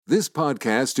This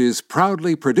podcast is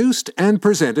proudly produced and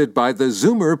presented by the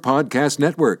Zoomer Podcast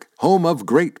Network, home of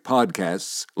great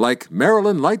podcasts like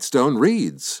Marilyn Lightstone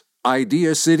Reads,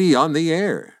 Idea City on the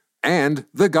Air, and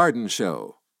The Garden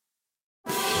Show.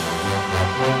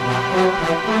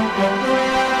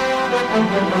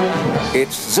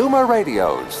 It's Zoomer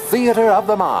Radio's Theater of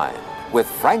the Mind with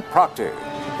Frank Proctor.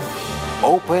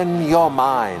 Open your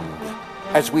mind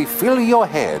as we fill your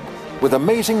head with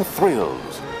amazing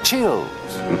thrills, chills,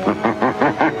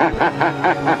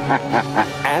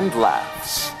 and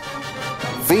laughs.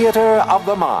 Theater of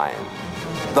the Mind.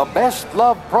 The best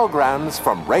love programs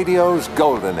from radio's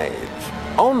golden age.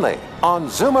 Only on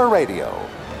Zoomer Radio.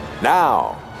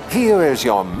 Now, here is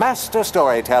your master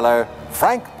storyteller,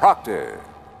 Frank Proctor.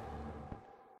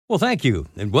 Well, thank you,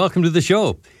 and welcome to the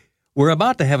show. We're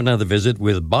about to have another visit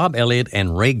with Bob Elliott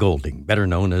and Ray Golding, better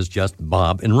known as just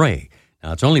Bob and Ray.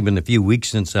 Now, it's only been a few weeks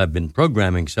since I've been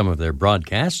programming some of their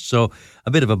broadcasts, so a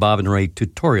bit of a Bob and Ray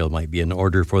tutorial might be in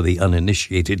order for the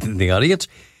uninitiated in the audience.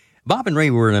 Bob and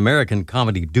Ray were an American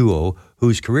comedy duo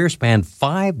whose career spanned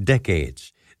 5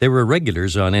 decades. They were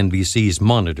regulars on NBC's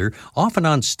Monitor, often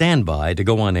on standby to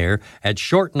go on air at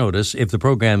short notice if the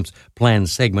program's planned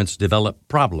segments developed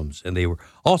problems, and they were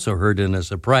also heard in a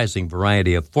surprising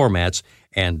variety of formats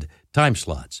and time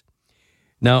slots.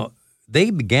 Now, they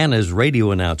began as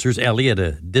radio announcers, Elliott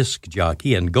a disc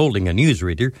jockey and Golding a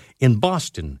newsreader, in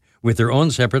Boston with their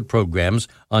own separate programs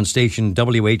on station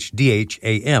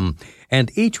WHDH-AM,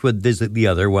 and each would visit the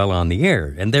other while on the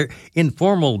air. And their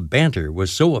informal banter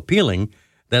was so appealing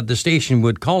that the station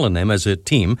would call on them as a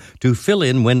team to fill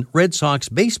in when Red Sox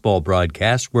baseball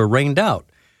broadcasts were rained out.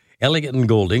 Elliott and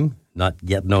Golding, not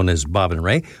yet known as Bob and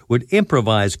Ray, would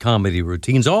improvise comedy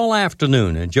routines all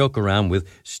afternoon and joke around with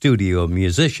studio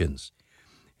musicians.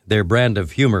 Their brand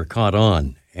of humor caught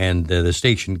on, and the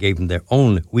station gave them their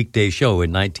own weekday show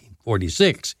in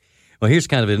 1946. Well, here's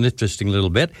kind of an interesting little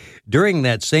bit. During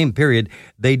that same period,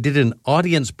 they did an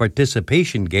audience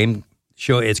participation game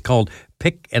show. It's called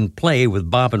Pick and Play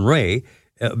with Bob and Ray,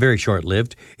 very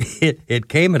short-lived. It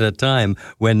came at a time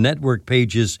when network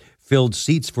pages filled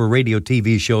seats for radio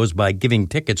TV shows by giving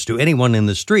tickets to anyone in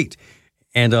the street.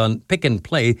 And on Pick and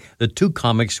Play, the two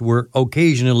comics were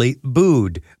occasionally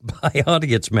booed by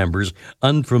audience members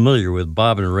unfamiliar with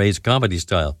Bob and Ray's comedy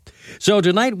style. So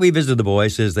tonight we visit the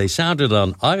boys as they sounded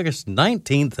on August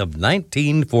 19th of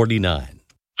 1949.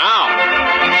 Now.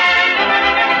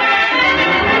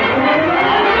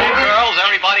 Hey, girls,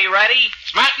 everybody ready?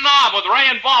 Smack and Knob with Ray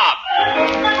and Bob.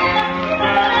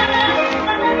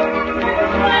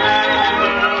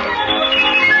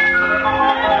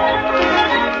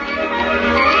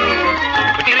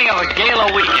 A gala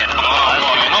weekend.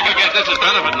 Don't forget this is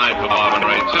benefit night for Bob and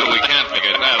Ray, too. We can't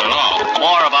forget that at all.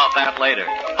 More about that later.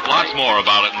 Lots more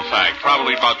about it, in fact.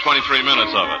 Probably about 23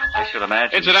 minutes of it. I should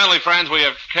imagine. Incidentally, friends, we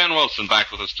have Ken Wilson back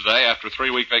with us today after a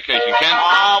 3-week vacation. Ken?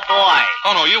 Oh, boy.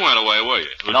 Oh, no, you went away, were you?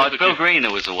 No, it's Bill Green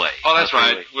who was away. Oh, that's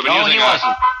right. He wasn't.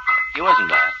 He wasn't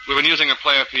bad. We've been using a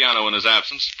player piano in his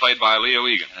absence, played by Leo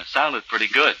Egan. It sounded pretty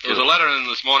good, too. There was a letter in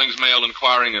this morning's mail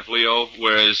inquiring if Leo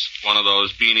wears one of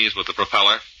those beanies with the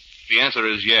propeller. The answer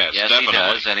is yes, yes, definitely. He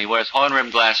does, and he wears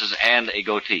horn-rimmed glasses and a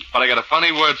goatee. But I got a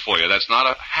funny word for you. That's not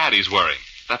a hat he's wearing.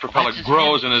 That propeller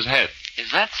grows in his head.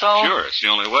 Is that so? Sure, it's the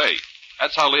only way.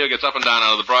 That's how Leo gets up and down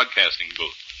out of the broadcasting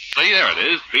booth. See, there it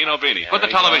is, Beano Beanie. Put the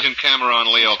television camera on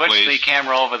Leo, Switch please. Switch the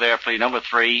camera over there, please, number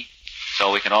 3,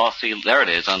 so we can all see. There it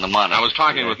is on the monitor. I was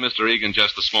talking with Mr. Egan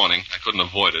just this morning. I couldn't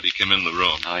avoid it. He came in the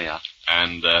room. Oh, yeah.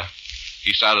 And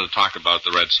he started to talk about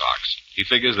the Red Sox. He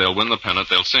figures they'll win the pennant.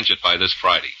 They'll cinch it by this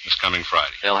coming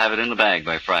Friday. They'll have it in the bag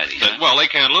by Friday. Huh? Well, they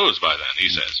can't lose by then, he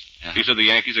says. Yeah. He said the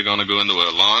Yankees are going to go into a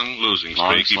long losing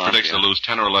streak. He predicts they'll lose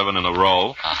 10 or 11 in a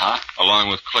row, along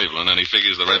with Cleveland, and he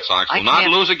figures the Red Sox will not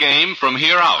lose a game from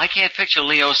here out. I can't picture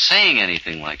Leo saying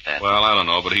anything like that. Well, I don't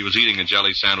know, but he was eating a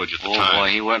jelly sandwich at the time. Oh, boy,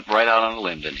 he went right out on a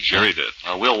limb, didn't he? Sure he did.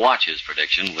 We'll watch his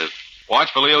prediction with...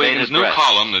 Watch for Leo Egan's new breath.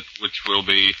 column, which will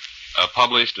be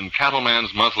published in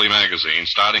Cattleman's Monthly magazine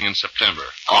starting in September.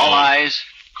 All eyes.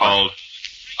 Called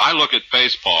I Look at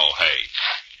Baseball, Hey.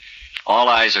 All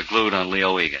eyes are glued on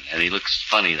Leo Egan, and he looks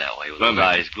funny that way with his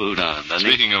eyes glued on, doesn't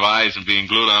he? Speaking of eyes and being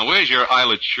glued on, where's your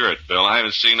eyelet shirt, Bill? I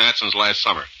haven't seen that since last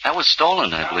summer. That was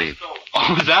stolen, I believe.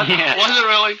 Oh, was that? Yeah. Was it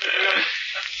really?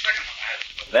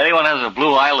 If anyone has a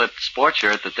blue eyelet sports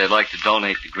shirt that they'd like to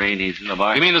donate to Green, he's in the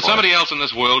market. You mean that somebody else in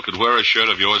this world could wear a shirt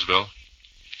of yours, Bill?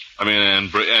 I mean, and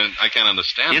I can't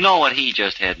understand. You know what he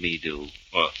just had me do?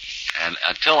 What? And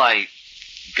until I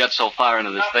got so far into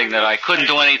this thing that I couldn't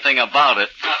do anything about it,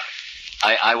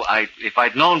 If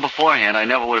I'd known beforehand, I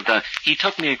never would have done it. He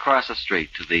took me across the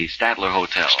street to the Statler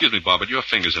Hotel. Excuse me, Bob, but your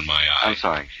finger's in my eye. I'm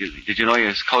sorry, excuse me. Did you know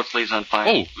your coat sleeve's on fire?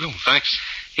 Oh, thanks.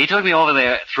 He took me over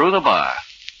there through the bar.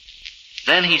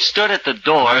 Then he stood at the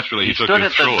door. Naturally, he took you stood at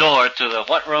the through door to the,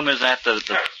 what room is that?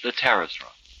 The terrace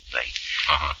room. See?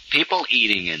 Uh-huh. People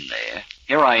eating in there.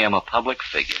 Here I am, a public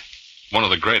figure. One of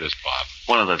the greatest, Bob.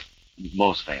 One of the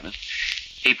most famous.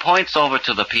 He points over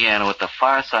to the piano at the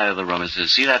far side of the room and says,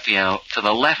 see that piano? To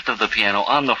the left of the piano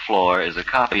on the floor is a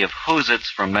copy of Who's It's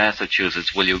from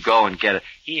Massachusetts. Will you go and get it?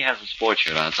 He has a sports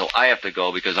shirt on, so I have to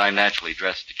go because I'm naturally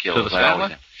dressed to kill. To the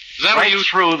Statler? Is that right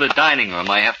through the dining room,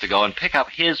 I have to go and pick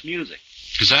up his music.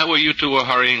 Is that where you two were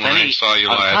hurrying when I saw you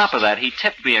last? On top of that, he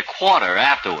tipped me a quarter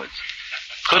afterwards.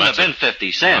 Couldn't have been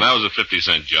 50 cents. Well, that was a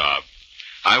 50-cent job.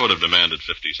 I would have demanded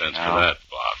 50 cents for that,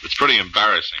 Bob. It's pretty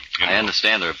embarrassing. I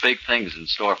understand there are big things in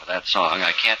store for that song.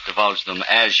 I can't divulge them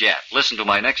as yet. Listen to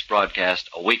my next broadcast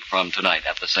a week from tonight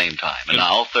at the same time. And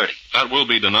now, 30. That will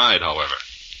be denied, however.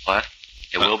 What?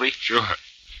 It will be? Sure.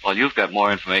 Well, you've got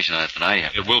more information on it than I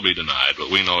have. It will be denied,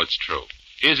 but we know it's true.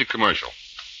 Here's a commercial.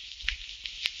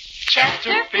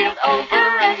 Chesterfield over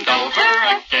and over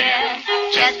again.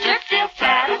 Chesterfield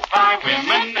satisfy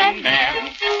women and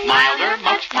men. Milder,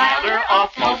 much milder, all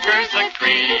smokers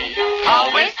agree.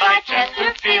 Always buy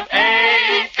Chesterfield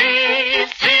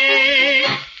ABC.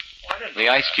 The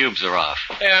ice cubes are off.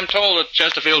 Hey, I'm told that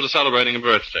Chesterfield is celebrating a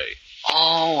birthday.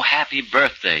 Oh, happy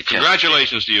birthday, Chesterfield.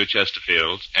 Congratulations to you,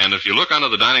 Chesterfield. And if you look under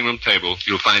the dining room table,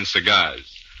 you'll find cigars.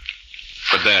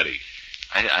 For Daddy.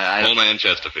 Old man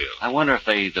Chesterfield. I wonder if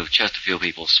the Chesterfield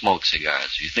people smoke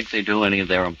cigars. Do you think they do, any of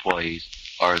their employees?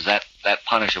 Or is that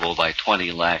punishable by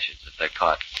 20 lashes if they're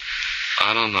caught?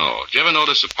 I don't know. Do you ever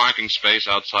notice a parking space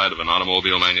outside of an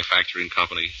automobile manufacturing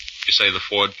company? You say the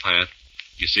Ford plant.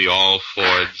 You see all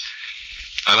Fords.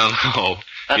 I don't know.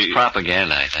 That's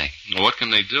propaganda, I think. Well, what can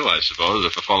they do, I suppose,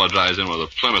 if a fellow drives in with a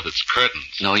Plymouth that's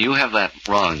curtains? No, you have that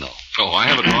wrong, though. Oh, I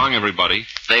have it wrong, everybody.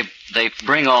 They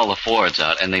bring all the Fords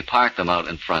out, and they park them out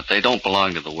in front. They don't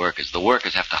belong to the workers. The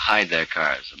workers have to hide their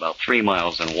cars about 3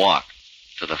 miles and walk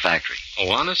to the factory.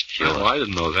 Oh, honest? Sure. Well, I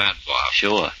didn't know that, Bob.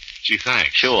 Sure. Gee,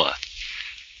 thanks. Sure.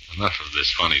 Enough of this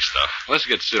funny stuff. Let's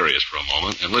get serious for a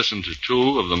moment and listen to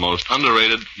two of the most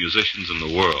underrated musicians in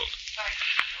the world.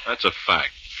 That's a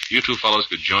fact. You two fellows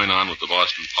could join on with the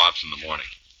Boston Pops in the morning.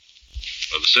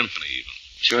 Or the symphony, even.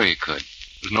 Sure you could.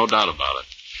 There's no doubt about it.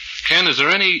 Ken, is there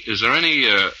any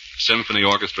symphony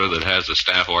orchestra that has a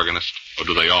staff organist? Or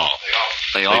do they all?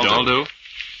 They all do?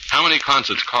 How many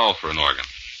concerts call for an organ?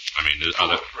 I mean,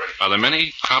 are there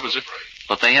many compositors?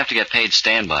 But they have to get paid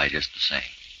standby just the same.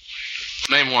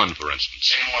 Name one, for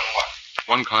instance. Name one what?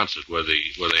 One concert where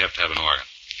they have to have an organ.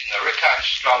 In the Richard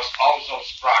Strauss also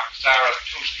sprach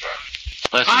Zarathustra.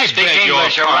 Listen, speak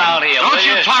English around here. Don't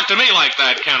you talk to me like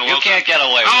that, Ken Wilson. You can't get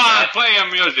away with that. that. Go on, play your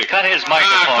music. Cut his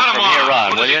microphone from here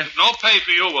on, will you? No pay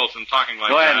for you, Wilson, talking like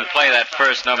that. Go ahead and play that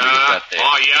first number you've got there.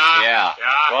 Oh, yeah? Yeah.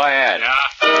 Go ahead. Yeah.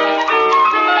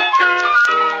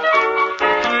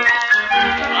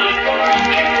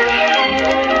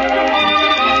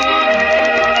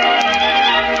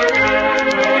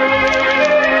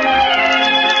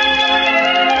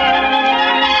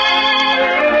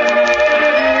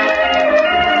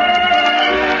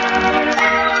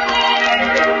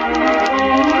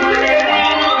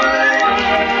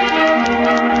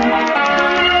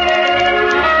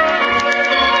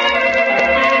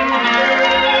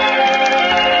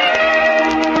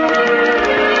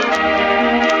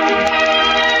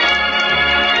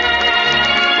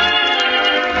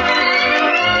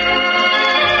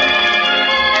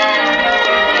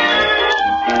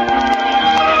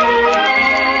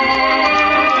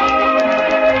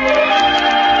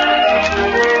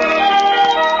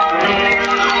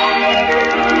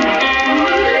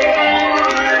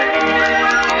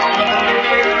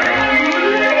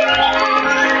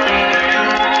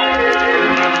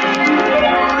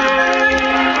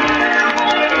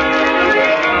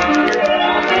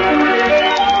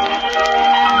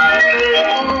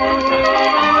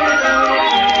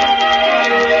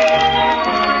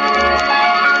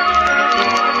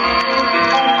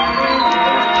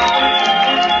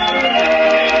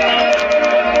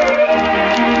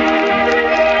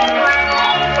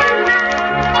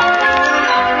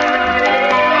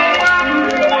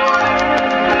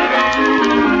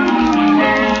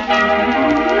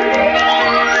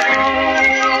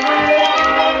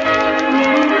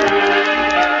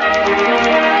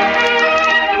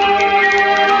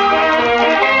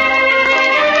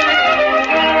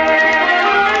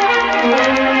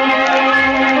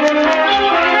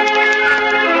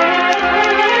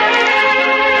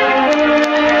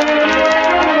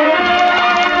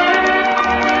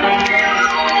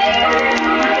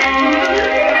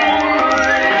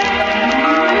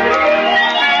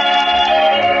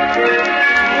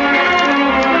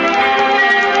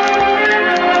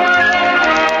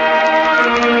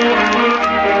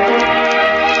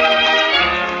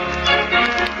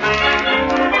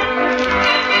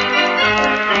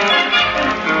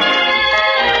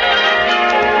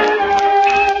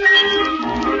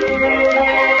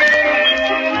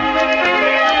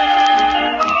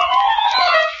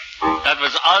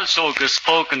 also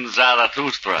Gesprochen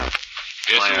Zarathustra.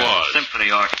 Yes, by it a was.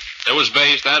 Symphony orchestra. It was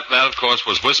based, that of course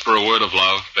was Whisper a Word of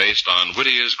Love, based on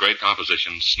Whittier's great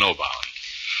composition, Snowbound.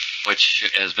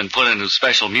 Which has been put into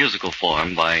special musical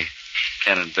form by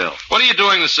Ken and Bill. What are you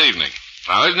doing this evening?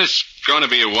 Now, isn't this going to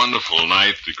be a wonderful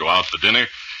night to go out for dinner?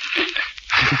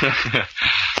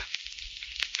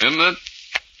 Isn't it?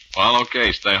 Well,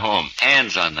 okay, stay home.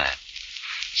 Hands on that.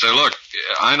 Say, look,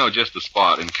 I know just the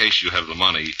spot in case you have the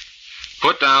money.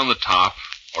 Put down the top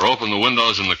or open the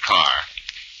windows in the car.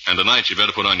 And tonight you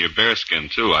better put on your bearskin,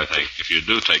 too, I think, if you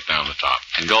do take down the top.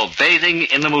 And go bathing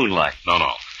in the moonlight.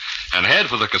 No. And head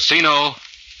for the casino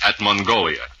at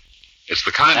Mongolia. It's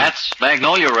the kind That's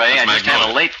Magnolia, Ray. That's I just had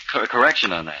Magnolia. a late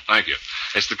correction on that. Thank you.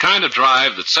 It's the kind of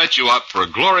drive that sets you up for a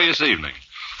glorious evening.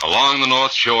 Along the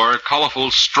North Shore,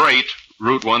 colorful, straight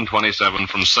Route 127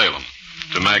 from Salem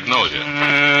to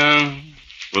Magnolia.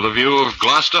 With a view of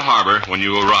Gloucester Harbor when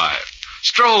you arrive.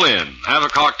 Stroll in, have a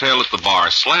cocktail at the bar,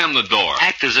 slam the door.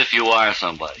 Act as if you are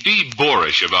somebody. Be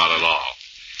boorish about it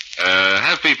all.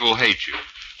 Have people hate you.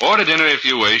 Order dinner if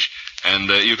you wish, and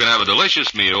you can have a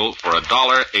delicious meal for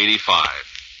 $1.85.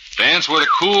 Dance where the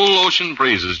cool ocean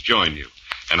breezes join you.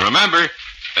 And remember,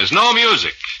 there's no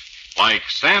music like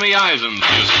Sammy Eisen's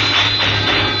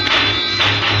music.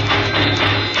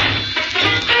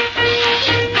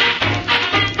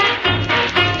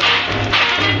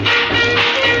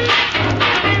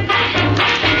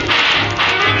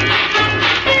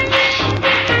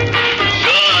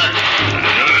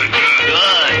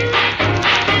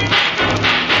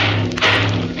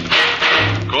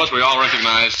 We all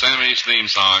recognize Sammy's theme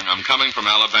song, I'm Coming from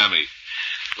Alabama.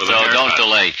 So don't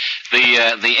delay.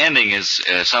 The ending is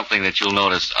something that you'll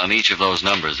notice on each of those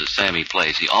numbers that Sammy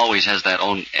plays. He always has that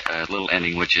own little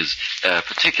ending, which is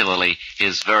particularly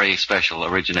his very special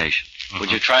origination. Mm-hmm.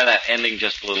 Would you try that ending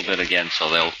just a little bit again so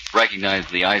they'll recognize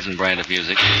the Eisen brand of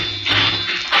music?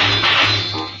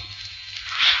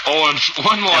 Oh, and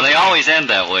one more And they thing. always end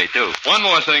that way, too. One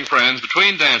more thing, friends.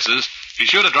 Between dances, be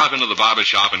sure to drop into the barber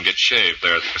shop and get shaved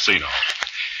there at the casino.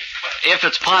 If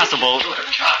it's possible,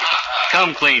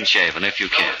 come clean shaven if you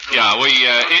can. Yeah,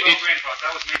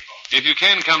 if you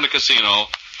can come to casino,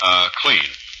 clean,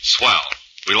 swell.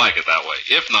 We like it that way.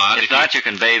 If not, you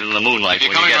can bathe in the moonlight. If you're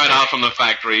when you coming get right there. out from the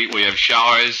factory, we have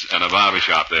showers and a barber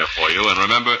shop there for you. And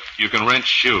remember, you can rent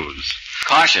shoes.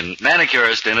 Caution,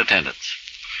 manicurist in attendance.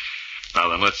 Now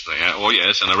then, let's see. Oh,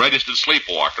 yes, and a registered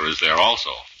sleepwalker is there also.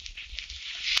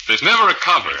 There's never a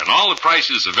cover, and all the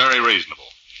prices are very reasonable.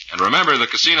 And remember, the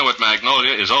casino at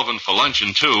Magnolia is open for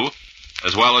luncheon, too,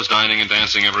 as well as dining and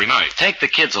dancing every night. Take the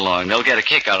kids along. They'll get a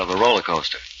kick out of the roller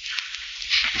coaster.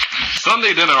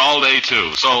 Sunday dinner all day,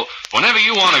 too. So whenever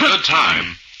you want a good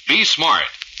time, be smart.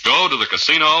 Go to the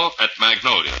casino at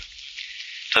Magnolia.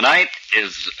 Tonight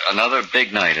is another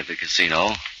big night at the casino.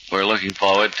 We're looking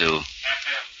forward to...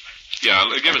 Yeah,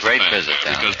 give us great a visit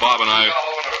down because there. Bob and I...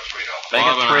 Make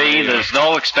Bob it and I- $3. There's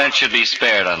no expense should be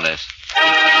spared on this.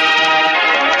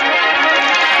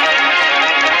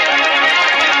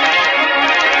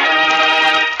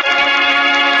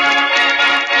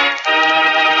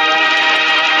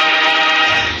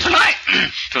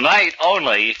 Tonight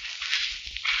only.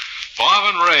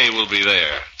 Bob and Ray will be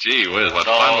there. Gee whiz, what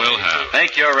fun we'll have.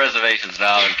 Make your reservations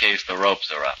now in case the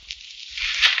ropes are up.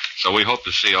 So we hope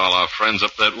to see all our friends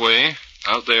up that way,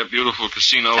 out there at beautiful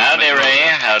casino. Howdy, Ray.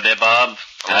 Howdy, Bob.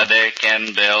 Howdy,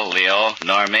 Ken, Bill, Leo,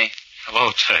 Normie,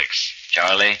 Hello, Tex.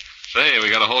 Charlie. Say, we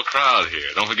got a whole crowd here.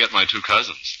 Don't forget my two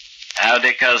cousins.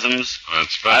 Howdy, cousins.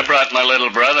 That's I better. brought my little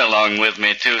brother along with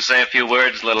me, too. Say a few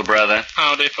words, little brother.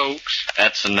 Howdy, folks.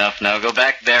 That's enough. Now go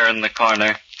back there in the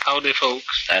corner. Howdy,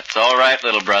 folks. That's all right,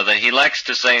 little brother. He likes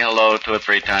to say hello 2 or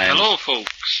 3 times. Hello,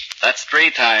 folks. That's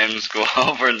 3 times. Go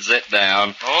over and sit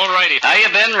down. All righty. How you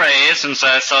been, Ray, since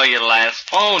I saw you last?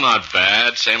 Oh, not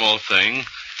bad. Same old thing.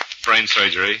 Brain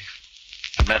surgery.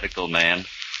 Medical man.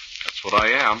 That's what I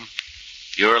am.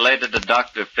 You related to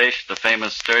Dr. Fish, the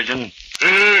famous surgeon?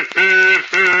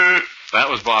 That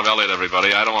was Bob Elliott,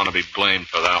 everybody. I don't want to be blamed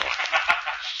for that one.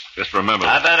 Just remember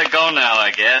I that. better go now,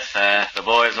 I guess. The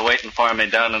boys are waiting for me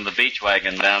down in the beach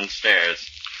wagon downstairs.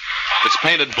 It's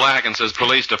painted black and says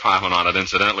police department on it,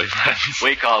 incidentally, friends.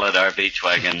 We call it our beach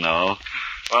wagon, though.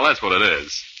 Well, that's what it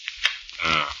is.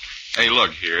 Hey,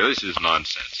 look here. This is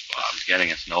nonsense, Bob. This is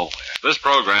getting us nowhere. This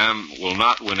program will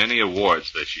not win any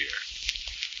awards this year.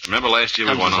 Remember last year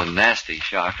we Comes won as all... a nasty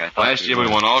shock. I thought Last year we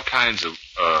won all kinds of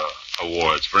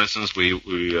awards. For instance, we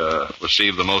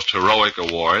received the most heroic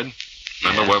award.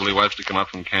 Remember Yes. Webley Webster come up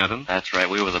from Canton? That's right.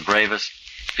 We were the bravest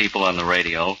people on the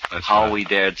radio. That's How right. we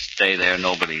dared stay there,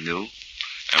 nobody knew.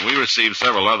 And we received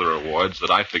several other awards that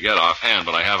I forget offhand,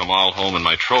 but I have them all home in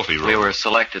my trophy room. We were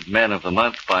selected Men of the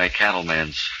Month by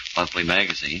Cattleman's Monthly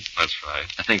Magazine. That's right.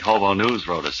 I think Hobo News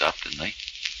wrote us up, didn't they?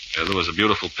 Yeah, there was a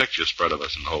beautiful picture spread of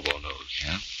us in Hobo News.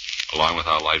 Yeah. Along with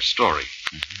our life story.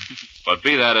 But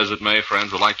be that as it may,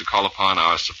 friends, we'd like to call upon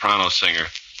our soprano singer,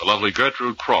 the lovely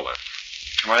Gertrude Crawler.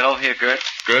 Right over here, Gert.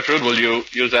 Gertrude, will you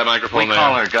use that microphone We there?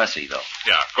 call her Gussie, though.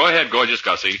 Yeah, go ahead, gorgeous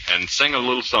Gussie, and sing a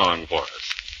little song for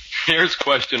us. Here's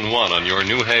question 1 on your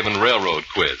New Haven Railroad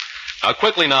quiz. Now,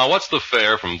 quickly now, what's the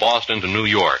fare from Boston to New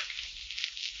York?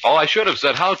 Oh, I should have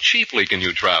said, how cheaply can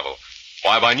you travel?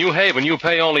 Why, by New Haven, you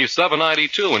pay only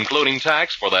 $7.92, including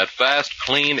tax, for that fast,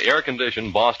 clean,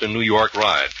 air-conditioned Boston-New York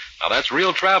ride. Now, that's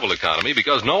real travel economy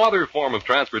because no other form of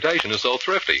transportation is so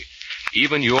thrifty.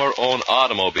 Even your own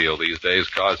automobile these days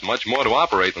costs much more to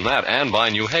operate than that, and by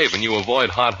New Haven, you avoid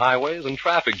hot highways and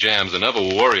traffic jams and never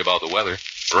worry about the weather.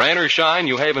 Rain or shine,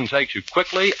 New Haven takes you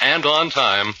quickly and on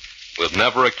time with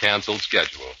never a canceled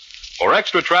schedule. For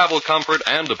extra travel comfort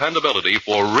and dependability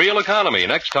for real economy,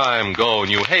 next time go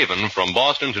New Haven from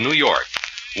Boston to New York.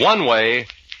 One way,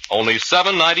 only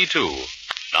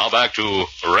 $7.92. Now back to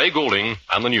Ray Goulding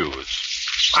and the news.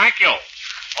 Thank you.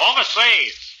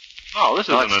 Overseas. Oh, this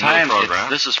isn't Well, it's a time. new program.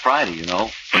 This is Friday, you know.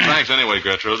 But thanks anyway,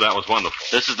 Gertrude. That was wonderful.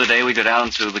 This is the day we go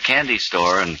down to the candy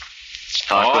store and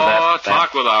talk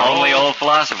talk with our only old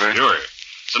philosopher. Sure.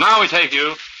 So now we take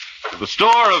you to the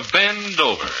store of Ben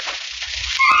Dover.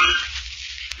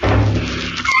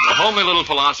 A homely little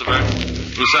philosopher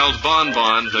who sells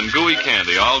bonbons and gooey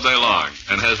candy all day long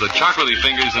and has the chocolatey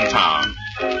fingers in town.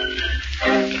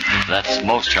 That's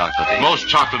most chocolatey. Most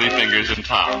chocolatey fingers in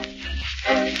town.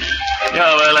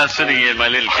 Yeah, well, I'm sitting here in my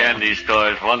little candy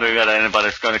store wondering whether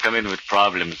anybody's going to come in with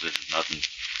problems. This is nothing.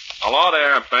 Hello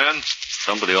there, Ben.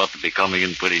 Somebody ought to be coming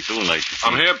in pretty soon, like you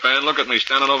I'm here, Ben. Look at me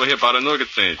standing over here by the nougat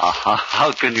thing.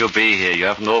 How can you be here? You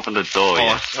haven't opened the door Oh,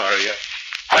 yet. sorry. Yeah.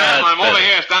 Ben, I'm over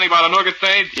here standing by the nougat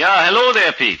thing. Yeah, hello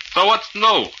there, Pete. So what's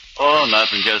new? Oh,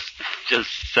 nothing.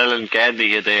 Just selling candy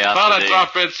here day after Well, day. let's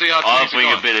drop in, see how things are Offering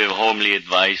a going. bit of homely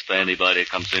advice to anybody that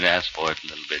comes in and asks for it a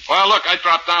little bit. Well, look, I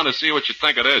dropped down to see what you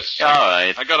think of this. Yeah, all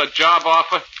right. I got a job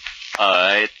offer. All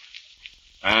right.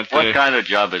 And, What kind of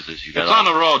job is this you got? It's on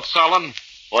the road selling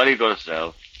What are you going to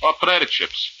sell? potato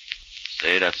chips.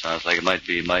 Say, that sounds like it might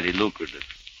be mighty lucrative.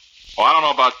 Well, I don't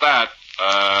know about that.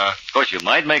 Of course, you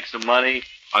might make some money.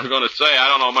 I was going to say, I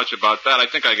don't know much about that. I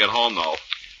think I get home, though.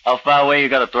 How far away you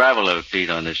got to travel, Pete,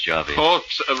 on this job here? Oh,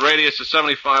 a radius of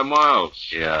 75 miles.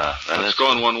 Yeah. Well, That's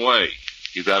going one way.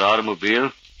 You got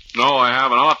automobile? No, I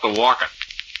haven't. I'll have to walk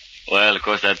it. Well, of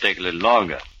course, that'd take a little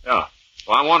longer. Yeah.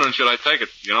 Well, I'm wondering, should I take it?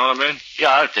 You know what I mean? Yeah,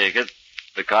 I'll take it.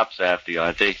 The cops are after you,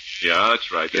 aren't they? Yeah,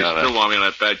 that's right. They Yeah, still right. want me on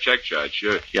that bad check charge,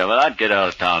 sure. Yeah, well, I'd get out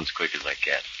of town as quick as I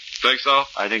can. Think so?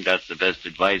 I think that's the best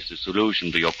advice, the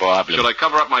solution to your problem. Should I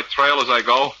cover up my trail as I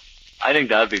go? I think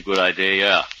that'd be a good idea,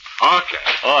 yeah. Okay.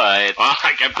 All right. Well,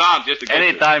 I kept on just to get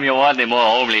Anytime you want any more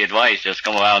homely advice, just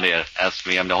come around here. Ask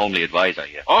me. I'm the homely advisor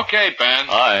here. you. Okay, Ben.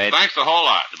 All right. Thanks a whole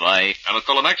lot. Goodbye. And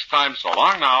until the next time, so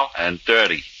long now. And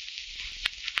 30.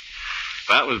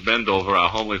 That was Ben Dover, our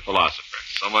homely philosopher.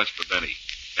 So much for Benny.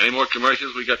 Any more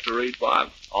commercials we got to read, Bob?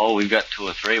 Oh, we've got 2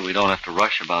 or 3. We don't have to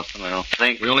rush about them, I don't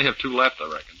think. We only have 2 left, I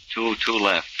reckon. Two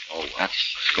left. Oh, That's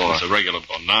the score. It's a regular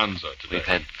bonanza today. We've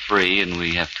had 3, and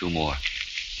we have 2 more.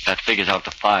 That figures out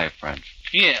to 5, friends.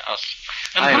 Yes.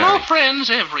 And Hi, hello, Larry. friends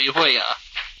everywhere.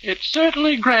 It's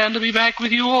certainly grand to be back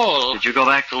with you all. Did you go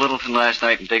back to Littleton last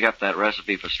night and dig up that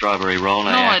recipe for strawberry roll? No,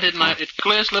 I didn't. It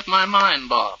clear slipped my mind,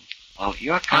 Bob. Oh,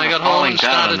 you're I kind got of home falling and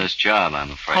down started- on this job,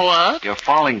 I'm afraid. What? You're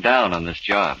falling down on this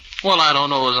job. Well, I don't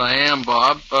know as I am,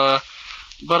 Bob.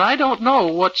 But I don't know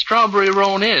what strawberry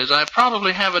roan is. I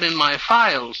probably have it in my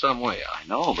file somewhere. I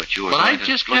know, but you were But I going to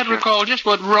just look can't your- recall just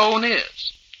what roan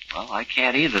is. Well, I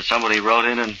can't either. Somebody wrote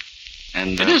in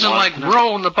and It isn't wanted like to know.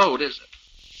 roan the boat, is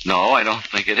it? No, I don't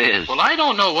think it is. Well, I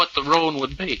don't know what the roan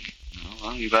would be.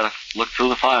 Well, you better look through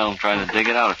the file and try to dig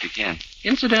it out if you can.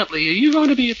 Incidentally, are you going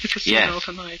to be at the casino Yes.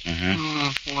 tonight?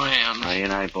 Mhm. Land. Ray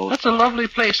and I both. That's a lovely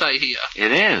place, I hear.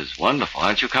 It is wonderful.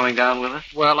 Aren't you coming down with us?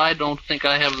 Well, I don't think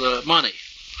I have the money.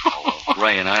 Oh,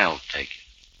 Ray and I'll take it.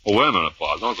 Oh, wait a minute,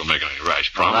 Bob. Don't go making any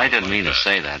rash Well, promises. I didn't like mean to that.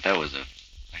 say that. That was a.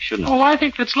 I shouldn't. Oh, I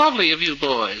think that's lovely of you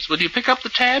boys. Will you pick up the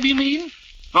tab, you mean?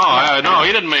 No,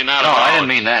 he didn't mean that No, at all. I didn't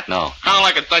mean that. No. Kind of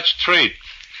like a Dutch treat.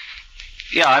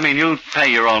 Yeah, I mean you pay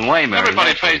your own way, Mary. Everybody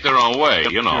naturally. pays their own way,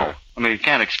 you know. Sure. I mean, you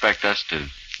can't expect us to,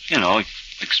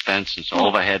 expense and so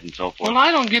overhead and so forth. Well,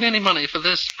 I don't get any money for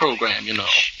this program, you know.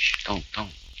 Don't.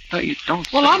 No, you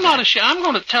don't. Well, say I'm not that. ashamed. I'm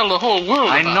going to tell the whole world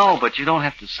I about know, it. but you don't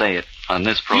have to say it. on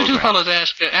this You program. two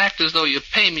fellas act as though you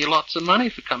pay me lots of money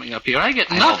for coming up here. I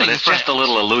get I know, nothing but it's for just a it.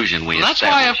 little illusion we And that's why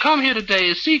I've established. come here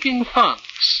today, seeking funds.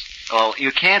 Well,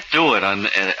 you can't do it on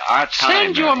our time.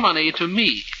 Send your Mary. money to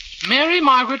me, Mary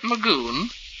Margaret Magoon,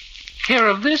 care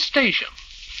of this station.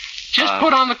 Just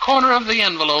put on the corner of the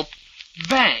envelope,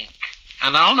 bank,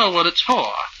 and I'll know what it's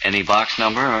for. Any box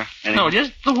number or anything? No,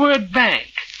 just the word bank,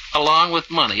 along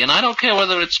with money. And I don't care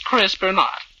whether it's crisp or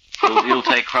not. You'll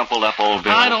take crumpled up old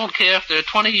bills. I don't care if they're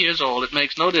 20 years old. It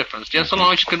makes no difference, just so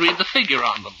long as you can read the figure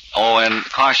on them. Oh, and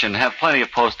caution, have plenty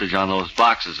of postage on those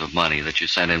boxes of money that you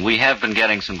send in. We have been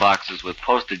getting some boxes with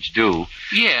postage due,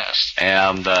 Yes.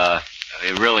 and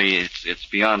it's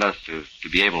beyond us to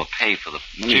be able to pay for the...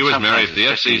 Gee whiz, Mary, if the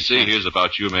sometimes it's 15 FCC cents. hears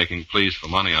about you making pleas for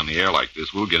money on the air like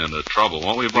this, we'll get into trouble,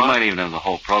 won't we, We Bob? might even have the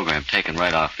whole program taken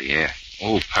right off the air.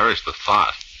 Oh, perish the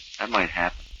thought. That might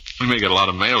happen. We may get a lot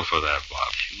of mail for that,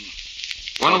 Bob.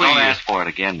 Well, When do don't we... ask for it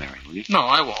again, Mary, will you? No,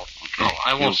 I won't. Okay. No,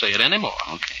 I won't say it anymore.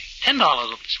 Okay. $10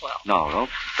 will be swell. No,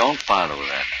 don't bother with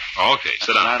that now. Okay,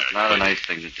 sit down, Not, Mary. not a Thank nice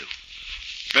thing to do. you.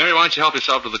 Mary, why don't you help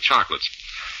yourself to the chocolates?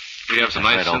 We have some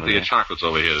Right nice over Cynthia there. chocolates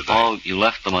over here today. Oh, you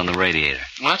left them on the radiator.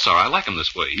 Well, that's all right. I like them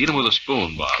this way. Eat them with a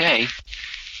spoon, Bob. Okay.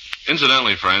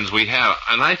 Incidentally, friends, we have...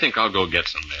 And I think I'll go get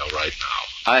some mail right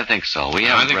now. I think so. We I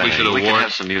haven't think read we should any. We can award-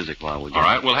 have some music while we All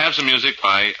right, we'll have some music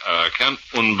by Kent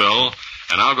Unbill,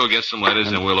 and I'll go get some letters,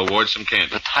 and we'll award some candy.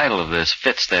 The title of this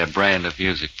fits their brand of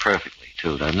music perfectly,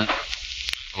 too, doesn't it?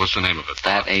 What's the name of it?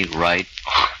 That ain't right.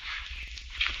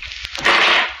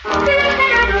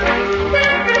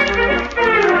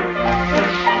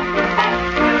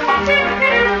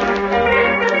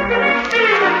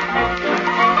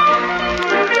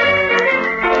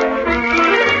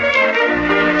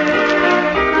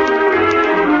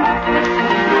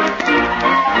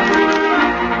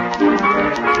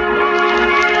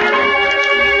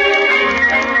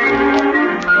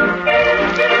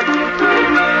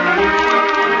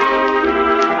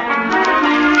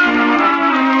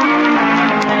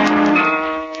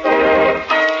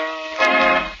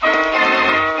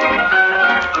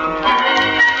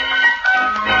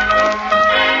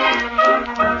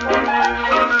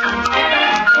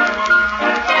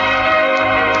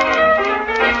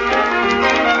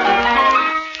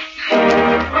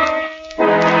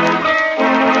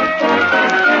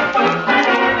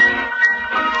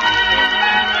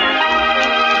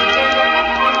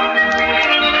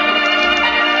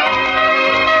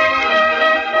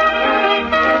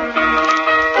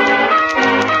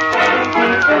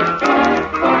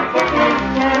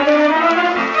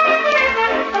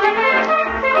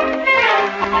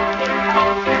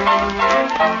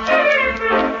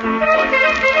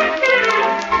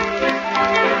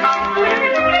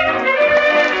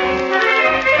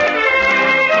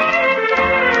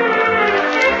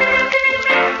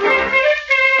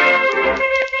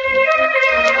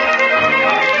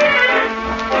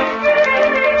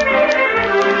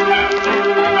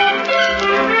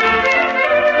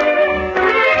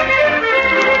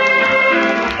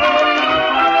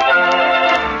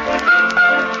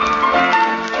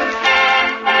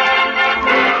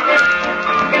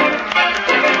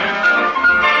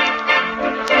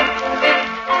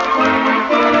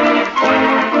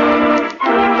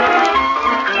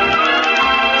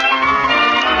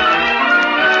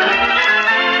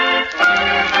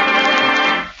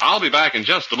 I'll be back in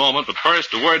just a moment, but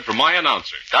first, a word from my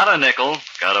announcer. Got a nickel,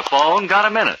 got a phone, got a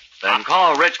minute. Then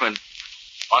call Richmond.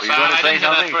 What's Were you gonna say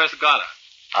something? first got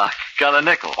it. Got a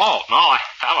nickel. Oh, no, I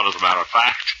haven't, as a matter of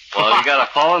fact. Well, you got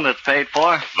a phone that's paid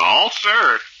for? No,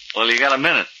 sir. Well, you got a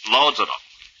minute. Loads of them.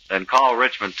 Then call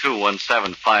Richmond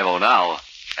 21750 now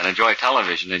and enjoy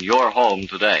television in your home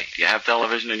today. Do you have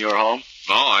television in your home?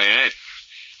 No, I ain't.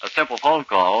 A simple phone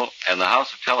call and the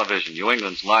House of Television, New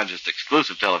England's largest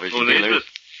exclusive television Who needs dealers,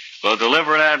 it? will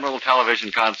deliver an Admiral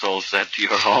television console set to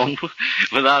your home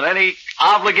without any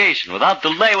obligation, without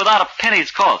delay, without a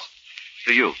penny's cost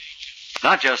to you.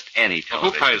 Not just any Well,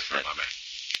 who television pays for set. them, I mean?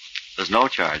 There's no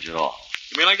charge at all.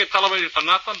 You mean I get television for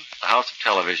nothing? The House of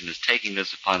Television is taking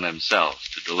this upon themselves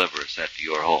to deliver a set to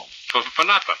your home. For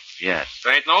nothing. Yes.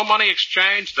 There ain't no money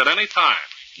exchanged at any time.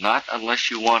 Not unless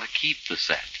you want to keep the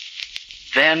set.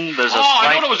 Then there's a I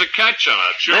slight... thought it was a catch on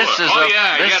it, sure. This is oh, a-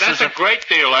 yeah, this that's is a great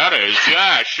deal, that is.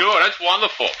 Yeah, sure, that's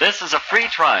wonderful. This is a free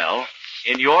trial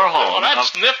in your home. Oh,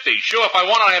 that's nifty. Sure, if I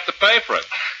want it, I have to pay for it.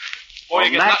 Boy, Well,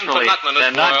 you get nothing for naturally, nothing in this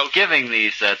they're not world. giving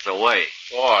these sets away.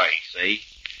 Boy. See?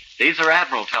 These are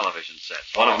Admiral television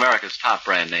sets, one of America's top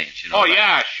brand names. You know Oh, that.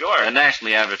 yeah, sure. They're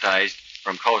nationally advertised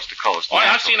from coast to coast. Oh, I've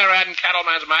Naturally. seen her ad in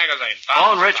Cattleman's Magazine. Phone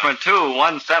Thousands of Richmond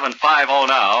 21750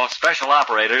 now. Special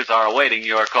operators are awaiting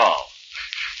your call.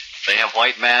 They have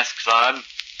white masks on,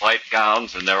 white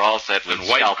gowns, and they're all set with And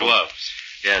white scalpels. gloves.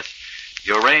 Yes.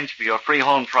 You arrange for your free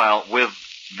home trial with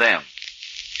them.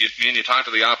 You mean you talk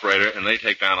to the operator, and they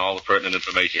take down all the pertinent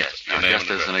information? Yes. Your Now, name just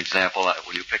and as an address. example,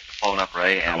 will you pick the phone up,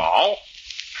 Ray? And Hello?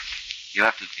 You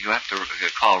have to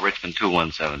call Richmond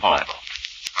 21750.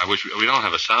 I wish we don't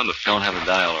have a sound effect. Don't have a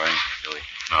dial or anything, do we?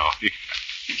 No.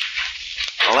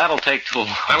 Well, that'll take too long.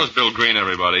 That was Bill Green,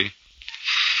 everybody.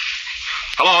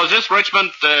 Hello, is this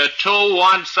Richmond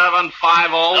 21750?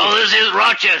 Oh, this is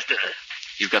Rochester.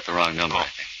 You've got the wrong number, I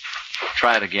think.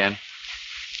 Try it again.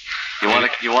 You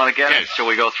want to get Yes. it? Shall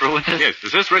we go through with it? Yes.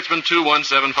 Is this Richmond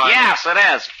 21750? Yes, it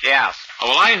is. Yes. Oh,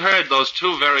 well, I heard those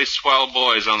two very swell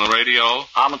boys on the radio.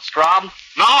 Ahmed Straub?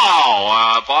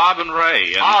 No, Bob and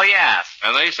Ray. And, Oh, yes.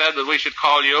 and they said that we should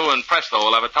call you, and presto,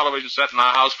 we'll have a television set in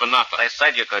our house for nothing. They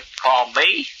said you could call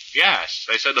me? Yes,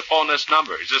 they said to phone this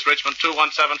number. Is this Richmond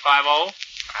 21750?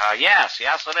 Yes,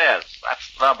 it is. That's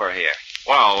the number here.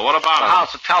 Well, what about The it?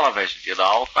 House of Television, you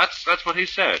know. That's what he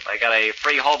said. They got a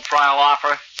free home trial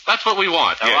offer. That's what we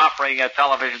want. They're Yes. offering a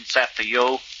television set to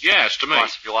you. Yes, to Of me.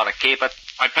 course, if you want to keep it,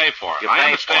 I pay for it. you I pay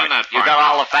understand for it. that part. You got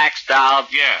all the facts down?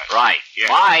 Yes. Right. Yes.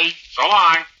 Bye. So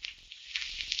long.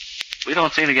 We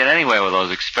don't seem to get anywhere with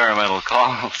those experimental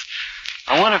calls.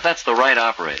 I wonder if that's the right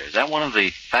operator. Is that one of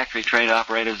the factory-trained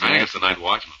operators? I think it's the night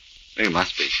watchman. It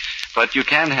must be. But you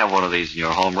can have one of these in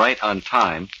your home right on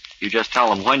time. You just tell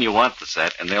them when you want the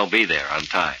set, and they'll be there on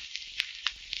time.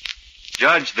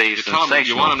 Judge the You tell them sensational...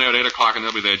 you want them there at 8 o'clock, and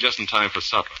they'll be there just in time for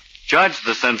supper. Judge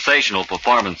the sensational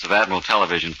performance of Admiral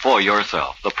Television for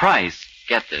yourself. The price,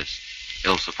 get this,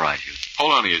 it'll surprise you.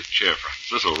 Hold on to your chair, friends.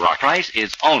 This will rock. Price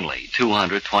is only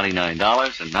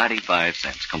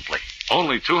 $229.95 complete.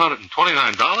 Only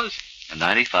 $229? And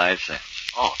 95 cents.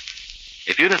 Oh.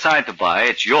 If you decide to buy,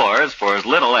 it's yours for as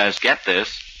little as, get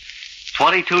this,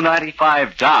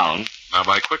 $22.95 down Now,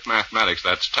 by quick mathematics,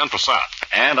 that's 10%.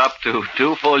 and up to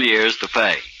 2 full years to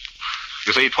pay.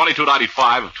 You see,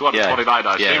 $22.95 of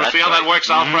 $229. Yeah, See how that works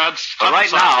out, Freds? But right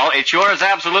 10%. now, it's yours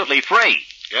absolutely free.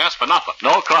 Yes, for nothing.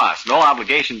 No cost, no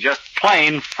obligation, just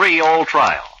plain free old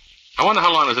trial. I wonder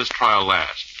how long does this trial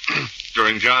last?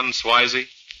 During John Swazi?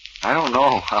 I don't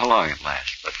know how long it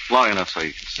lasts, but long enough so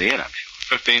you can see it, I'm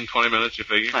sure. 15, 20 minutes, you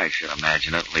figure? I should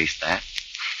imagine at least that.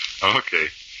 Okay.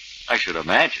 I should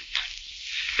imagine.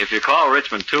 If you call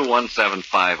Richmond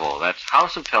 21750, that's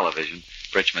House of Television,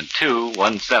 Richmond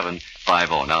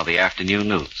 21750. Now, the afternoon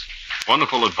news.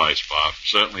 Wonderful advice, Bob.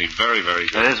 Certainly very, very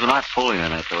good. It is, we're not fooling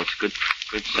on it, though. It's good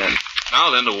set. Now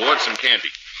then, towards some candy.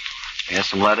 You have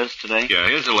some letters today? Yeah,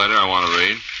 here's a letter I want to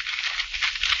read.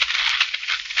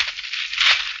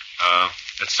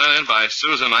 It's sent in by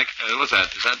Susan. What's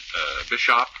that? Is that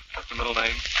Bishop? That's the middle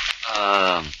name?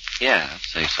 Yeah, I'd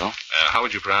say so. How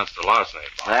would you pronounce the last name,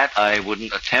 Bob? That I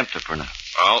wouldn't attempt to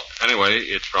pronounce. Well, anyway,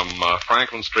 it's from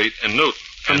Franklin Street in Newton.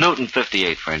 From Newton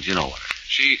 58, friends, you know what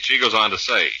it is. She goes on to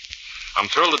say, I'm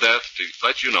thrilled to death to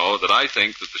let you know that I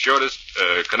think that the shortest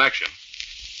connection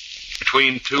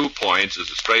between 2 points is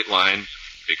a straight line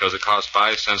because it costs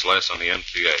 5 cents less on the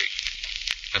MTA.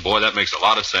 And boy, that makes a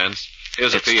lot of sense.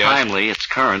 Here's It's a P.S. timely, it's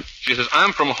current. She says,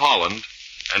 I'm from Holland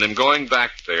and am going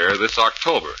back there this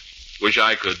October. Wish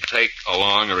I could take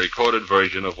along a recorded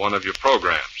version of one of your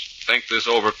programs. Think this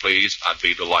over, please. I'd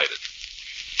be delighted.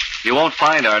 You won't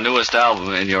find our newest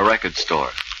album in your record store.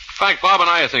 In fact, Bob and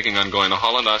I are thinking on going to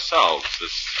Holland ourselves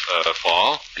this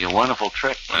fall. Be a wonderful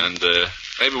trip. And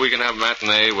maybe we can have a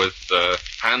matinee with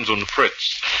Hans und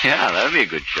Fritz Yeah, that'd be a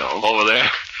good show. over there.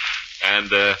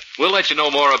 And we'll let you know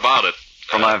more about it.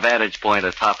 From our vantage point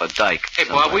atop a dike. Hey,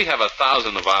 somewhere. Bob, we have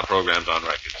 1,000 of our programs on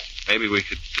record. Maybe we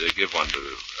could give one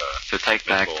to take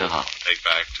back Miss to Bowles. Holland. Take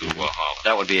back to Holland.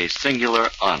 That would be a singular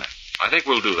honor. I think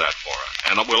we'll do that for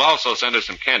her. And we'll also send her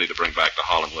some candy to bring back to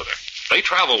Holland with her. They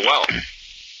travel well.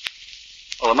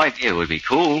 Well, it would be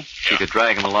cool. She could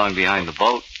drag him along behind the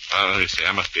boat. Let me see.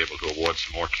 I must be able to award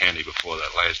some more candy before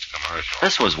that last commercial.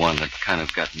 This was one that kind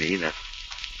of got me, that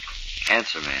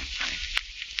Answer Man thing.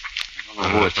 I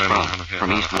don't know who it's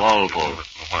from East Walpole.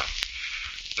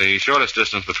 The shortest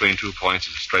distance between 2 points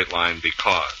is a straight line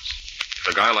because if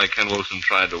a guy like Ken Wilson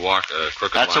tried to walk a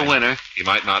crooked That's line, a winner. he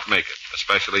might not make it,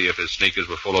 especially if his sneakers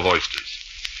were full of oysters.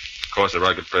 Of course, a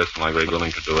rugged person like Ray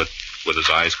Goulding could do it with his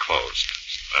eyes closed.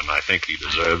 And I think he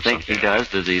deserves I think he does.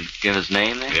 Does he give his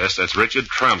name there? Yes, that's Richard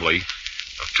Tremblay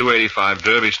of 285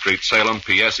 Derby Street, Salem.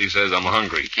 P.S. He says I'm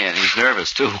hungry. He can't. He's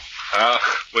nervous, too.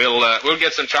 We'll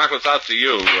get some chocolates out to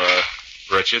you,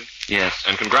 Richard. Yes.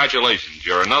 And congratulations.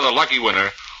 You're another lucky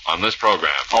winner on this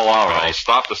program. Oh, all right. I'll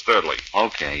stop the Sturdley.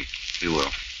 Okay, we will.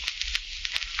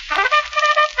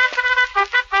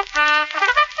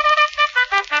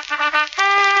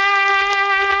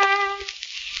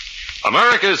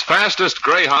 America's fastest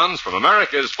greyhounds from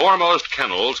America's foremost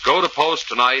kennels go to post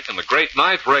tonight in the great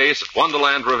night race at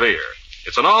Wonderland Revere.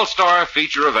 It's an all-star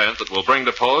feature event that will bring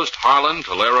to post Harlan,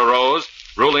 Tolera Rose,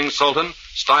 Ruling Sultan,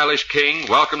 Stylish King,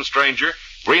 Welcome Stranger,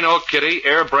 Green Oak Kitty,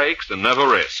 Air Brakes, and Never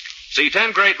Risk. See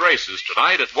 10 great races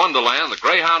tonight at Wonderland, the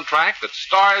greyhound track that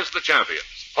stars the champions.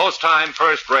 Post time,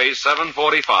 first race,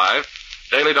 7:45.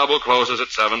 Daily double closes at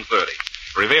 7:30.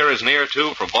 Revere is near,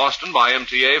 too, from Boston by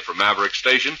MTA, from Maverick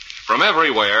Station, from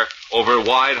everywhere over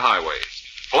wide highways.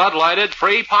 Flood-lighted,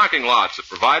 free parking lots are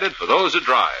provided for those who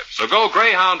drive. So go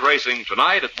greyhound racing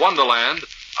tonight at Wonderland,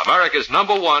 America's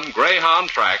 #1 greyhound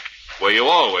track, where you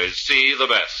always see the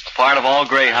best. A part of all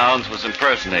greyhounds was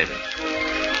impersonated.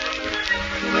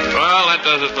 Well, that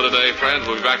does it for today, friends.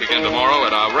 We'll be back again tomorrow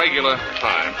at our regular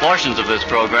time. Portions of this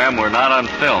program were not on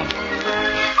film.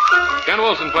 Ken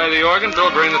Wilson played the organ, Bill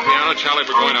Green the piano, Charlie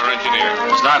Burgoyne our engineer.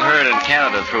 It's not heard in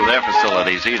Canada through their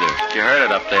facilities either. If you heard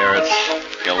it up there,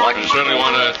 you're lucky. I certainly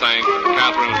want to thank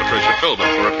Catherine and Patricia Philbin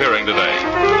for appearing today.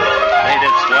 They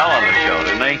did swell on the show,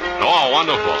 didn't they? Oh,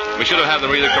 wonderful. We should have had them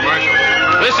read the commercial.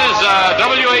 This is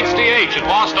WHDH in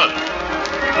Boston.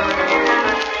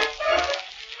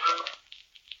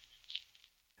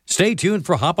 Stay tuned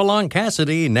for Hopalong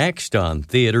Cassidy next on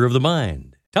Theater of the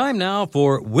Mind. Time now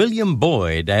for William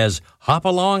Boyd as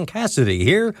Hopalong Cassidy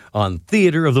here on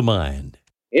Theater of the Mind.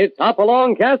 It's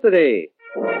Hopalong Cassidy.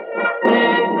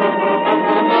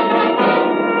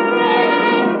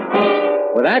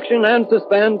 With action and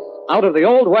suspense, out of the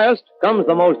Old West comes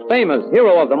the most famous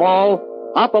hero of them all,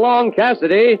 Hopalong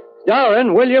Cassidy,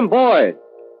 starring William Boyd.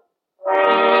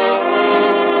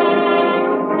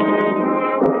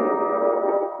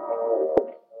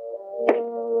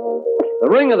 The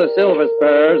Ring of the Silver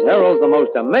Spurs heralds the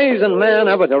most amazing man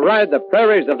ever to ride the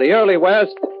prairies of the early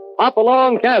West,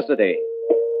 Hopalong Cassidy.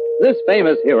 This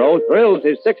famous hero thrills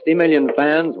his 60 million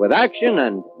fans with action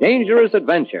and dangerous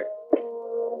adventure.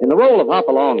 In the role of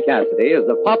Hopalong Cassidy is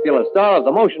the popular star of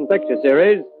the motion picture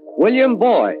series, William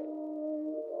Boyd.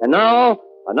 And now,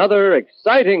 another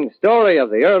exciting story of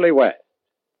the early West,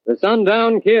 The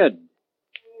Sundown Kid.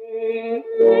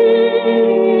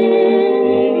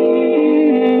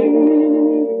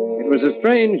 It was a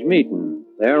strange meeting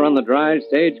there on the dry,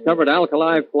 stage-covered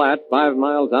alkali flat 5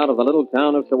 miles out of the little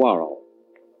town of Saguaro.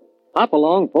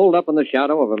 Hopalong pulled up in the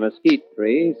shadow of a mesquite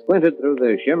tree, squinted through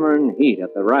the shimmering heat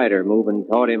at the rider moving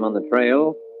toward him on the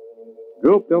trail,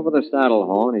 drooped over the saddle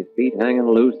horn, his feet hanging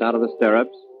loose out of the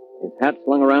stirrups, his hat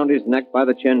slung around his neck by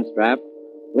the chin strap,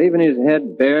 leaving his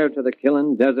head bare to the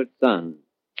killing desert sun.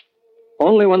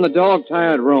 Only when the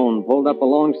dog-tired roan pulled up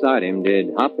alongside him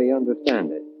did Hoppy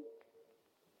understand it.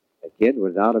 The kid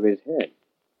was out of his head.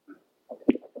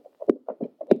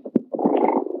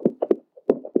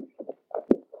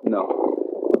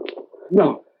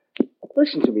 No.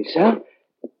 Listen to me, Sal.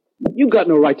 You got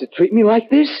no right to treat me like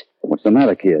this. What's the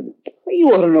matter, kid? You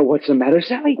ought to know what's the matter,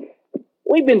 Sally.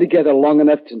 We've been together long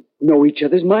enough to know each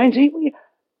other's minds, ain't we?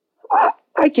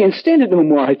 I can't stand it no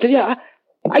more, I tell you.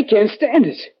 I can't stand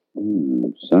it.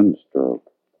 Sunstroke.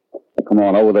 Come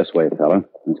on, over this way, fella.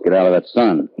 Let's get out of that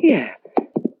sun. Yeah,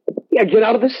 get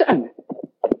out of the sun.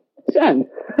 Sun?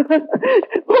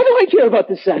 What do I care about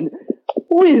the sun?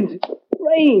 Wind,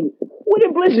 rain,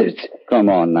 winter blizzards. Come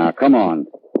on now, come on.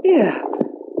 Yeah,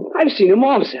 I've seen them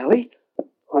all, Sally.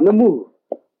 On the move.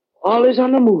 All is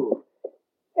on the move.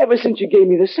 Ever since you gave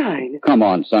me the sign. Come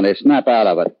on, Sonny, snap out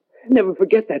of it. Never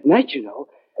forget that night, you know,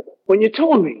 when you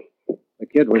told me. The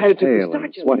kid was pale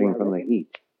and sweating from the heat.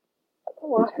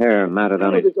 His hair matted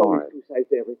on his forehead.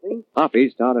 Hoppy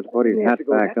started to put his hat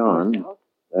back on,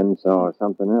 then saw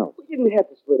something else. We didn't have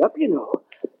to split up, you know.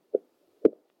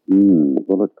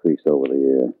 Bullet crease over the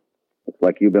ear. Looks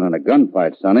like you've been in a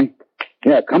gunfight, Sonny.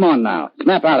 Here, come on now.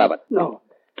 Snap out of it. No.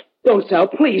 Don't, Sal,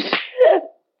 please.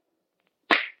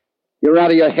 You're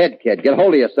out of your head, kid. Get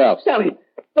hold of yourself. Sally,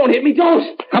 don't hit me,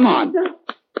 don't. Come on.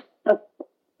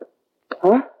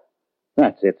 Huh?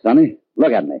 That's it, Sonny.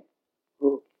 Look at me.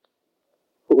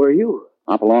 Who are you?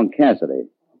 Hopalong Cassidy.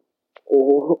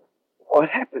 Oh, what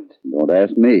happened? Don't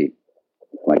ask me.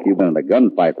 Looks like you've been in a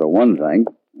gunfight for one thing,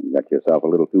 and got yourself a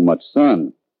little too much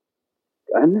sun.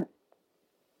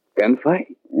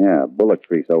 Gunfight? Yeah, bullet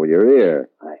crease over your ear.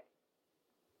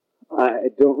 I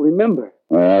don't remember.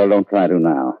 Well, don't try to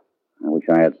now. I wish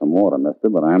I had some water, mister,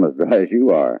 but I'm as dry as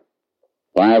you are.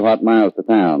 5 hot miles to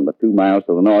town, but 2 miles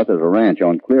to the north is a ranch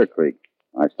on Clear Creek.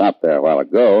 I stopped there a while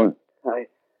ago.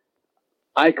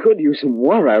 I could use some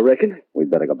water, I reckon.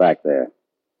 We'd better go back there.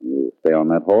 You stay on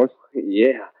that horse?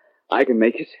 Yeah, I can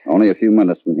make it. Only a few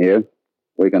minutes from here.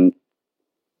 We can...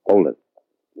 Hold it.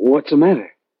 What's the matter?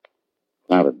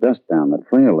 Cloud of dust down the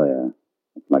trail there.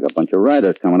 Looks like a bunch of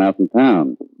riders coming out from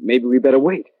town. Maybe we better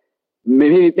wait.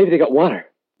 Maybe they got water.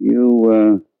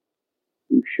 You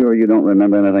sure you don't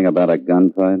remember anything about a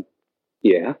gunfight?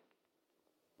 Yeah.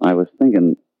 I was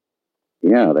thinking,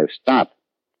 yeah, they've stopped.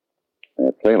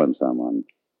 They're trailing someone.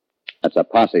 That's a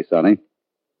posse, Sonny.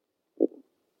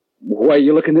 Why are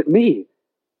you looking at me?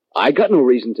 I got no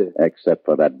reason to. Except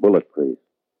for that bullet crease.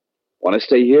 Want to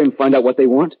stay here and find out what they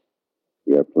want?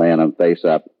 You're playing them face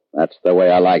up. That's the way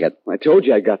I like it. I told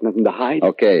you I got nothing to hide.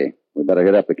 Okay, we better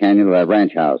hit up the canyon to that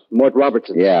ranch house. Mort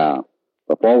Robertson. Yeah.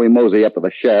 Before we mosey up to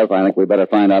the sheriff, I think we better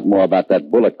find out more about that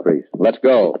bullet crease. Let's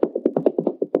go.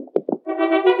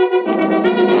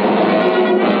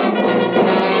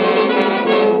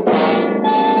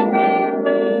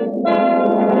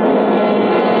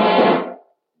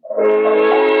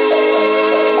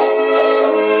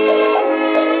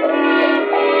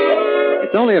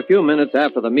 It's only a few minutes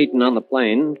after the meeting on the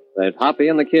plain that Hoppy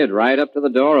and the kid ride up to the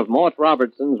door of Mort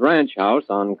Robertson's ranch house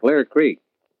on Clear Creek.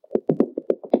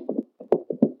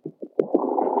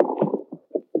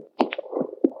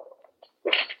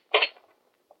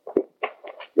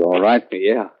 You all right?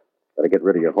 Yeah. Better get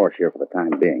rid of your horse here for the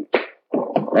time being.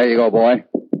 There you go, boy.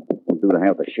 Won't do to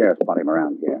have the sheriff spot him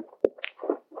around here.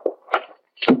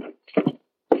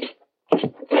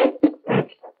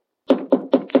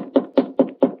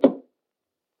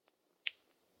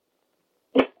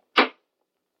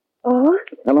 Oh?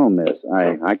 Hello, miss.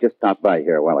 I just stopped by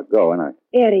here a while ago, and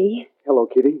Eddie. Hello,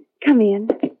 Kitty. Come in.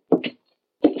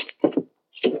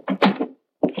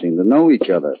 seem to know each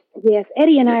other. Yes,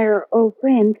 Eddie and I are old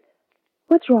friends.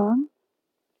 What's wrong?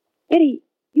 Eddie,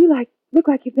 you look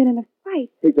like you've been in a fight.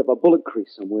 Picked up a bullet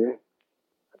crease somewhere.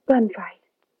 A gunfight.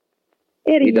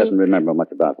 Eddie, He doesn't remember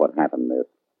much about what happened, miss.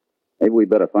 Maybe we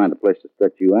better find a place to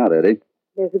stretch you out, Eddie.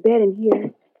 There's a bed in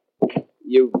here.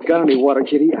 You got any water,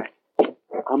 Kitty?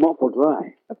 I'm awful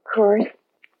dry. Of course.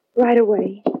 Right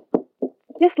away.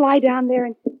 Just lie down there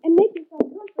and make yourself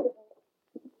comfortable.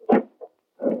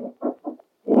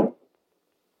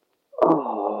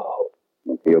 Oh.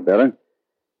 You feel better?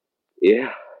 Yeah.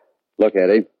 Look,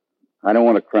 Eddie, I don't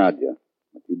want to crowd you,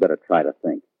 but you better try to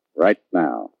think. Right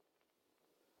now.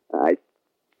 I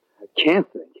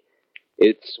can't think.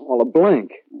 It's all a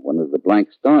blank. When does the blank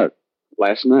start?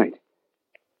 Last night.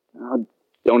 Now,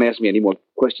 don't ask me any more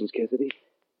questions, Cassidy.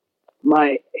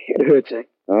 My head hurts.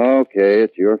 Okay,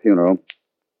 it's your funeral.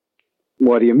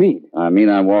 What do you mean? I mean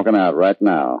I'm walking out right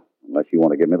now, unless you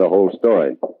want to give me the whole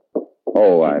story.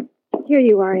 Oh, Here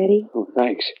you are, Eddie. Oh,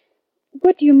 thanks.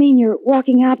 What do you mean you're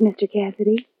walking out, Mr.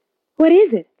 Cassidy? What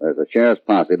is it? There's a sheriff's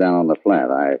posse down on the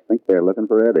flat. I think they're looking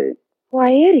for Eddie. Why,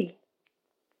 Eddie?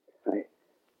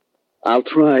 I'll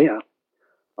try.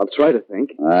 I'll try to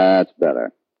think. That's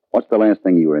better. What's the last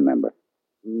thing you remember?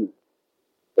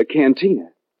 The cantina.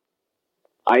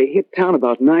 I hit town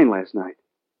about 9 last night.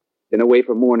 Been away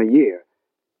for more than a year.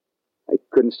 I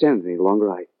couldn't stand it any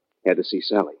longer. I had to see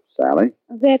Sally. Sally?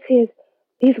 That's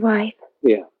his wife.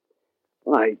 Yeah.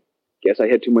 Well, I guess I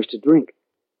had too much to drink.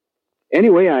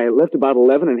 Anyway, I left about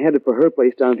 11 and headed for her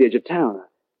place down at the edge of town.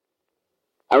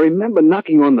 I remember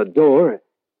knocking on the door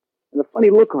and a funny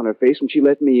look on her face when she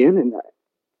let me in, and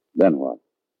Then what?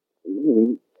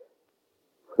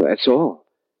 That's all.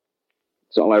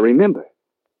 That's all I remember.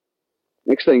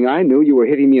 Next thing I knew, you were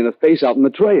hitting me in the face out in the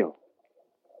trail.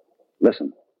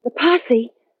 Listen. The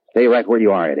posse. Stay right where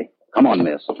you are, Eddie. Come on,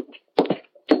 miss.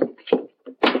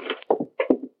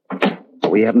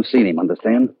 We haven't seen him,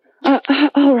 understand?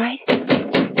 All right.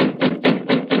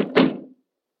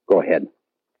 Go ahead.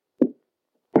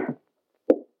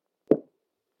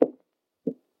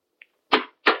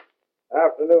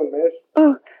 Afternoon, miss.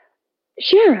 Oh,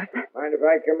 Sheriff. Mind if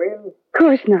I come in? Of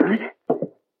course not.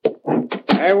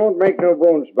 I won't make no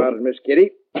bones about it, Miss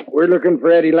Kitty. We're looking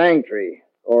for Eddie Langtree.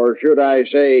 Or should I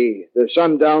say, the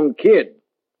Sundown Kid.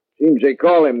 Seems they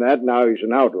call him that, now he's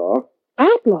an outlaw.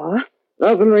 Outlaw?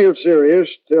 Nothing real serious,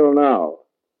 till now.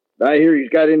 I hear he's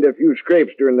got into a few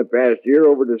scrapes during the past year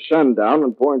over to Sundown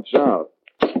and Point South.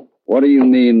 What do you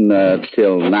mean,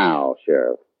 till now,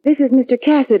 Sheriff? This is Mr.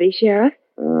 Cassidy, Sheriff.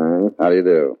 How do you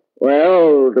do?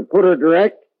 Well, to put it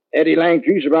direct, Eddie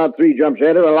Langtree's about 3 jumps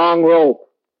ahead of a long rope.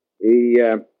 He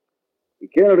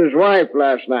killed his wife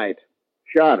last night.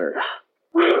 Shot her.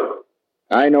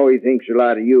 I know he thinks a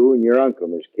lot of you and your uncle,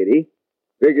 Miss Kitty.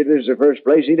 Figured this is the first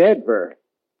place he'd head for.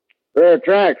 Pair of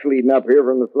tracks leading up here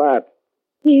from the flat.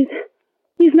 He's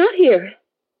not here.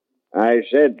 I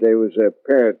said there was a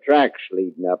pair of tracks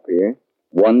leading up here.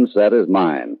 One set is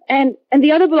mine. And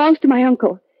the other belongs to my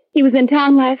uncle. He was in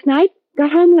town last night,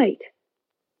 got home late.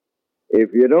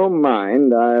 If you don't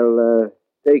mind, I'll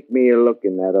take me a look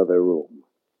in that other room.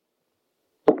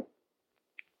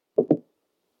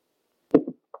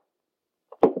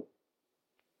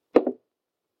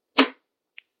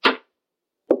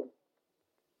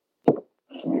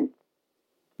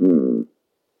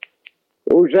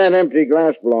 Who's that empty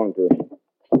glass belong to?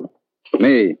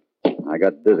 Me. I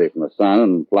got dizzy from the sun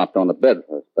and flopped on the bed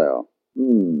for a spell.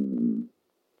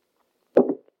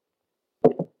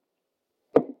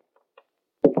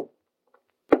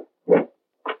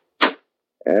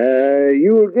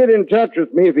 You'll get in touch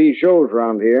with me if he shows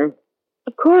around here.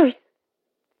 Of course.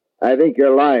 I think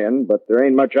you're lying, but there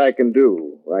ain't much I can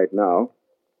do right now.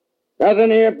 Nothing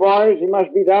here, boys. He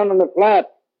must be down in the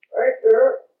flat. Right,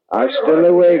 sir. Hasta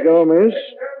luego, miss.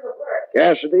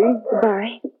 Cassidy?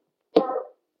 Goodbye.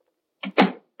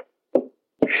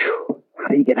 How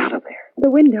do you get out of there? The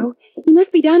window. He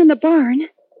must be down in the barn.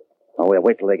 Oh, we'll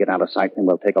wait till they get out of sight, then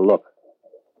we'll take a look.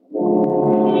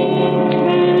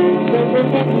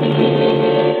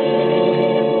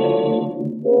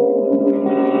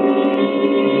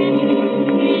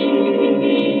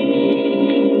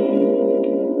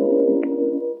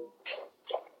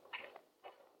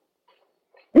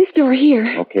 This door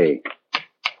here. Okay.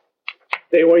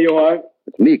 Stay where you are.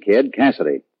 It's me, kid,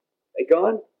 Cassidy. They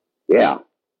gone? Yeah.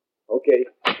 Okay.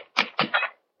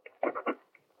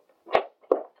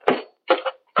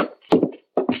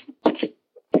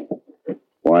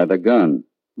 Why the gun?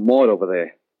 Mort over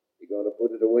there. You gonna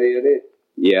put it away, Eddie?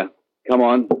 Yeah. Come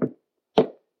on.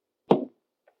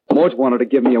 Mort wanted to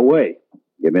give me away.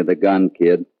 Give me the gun,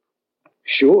 kid.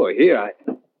 Sure, here,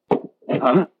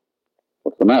 Huh?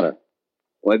 What's the matter?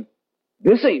 Well,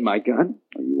 this ain't my gun.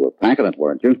 You were packing it,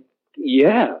 weren't you?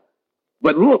 Yeah.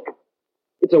 But look.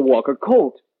 It's a Walker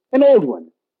Colt. An old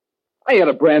one. I had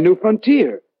a brand new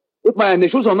Frontier. With my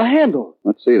initials on the handle.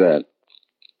 Let's see that.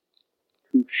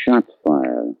 2 shots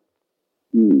fired.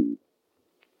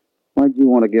 Why'd you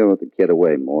want to give the kid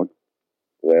away, Mort?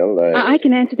 Well, I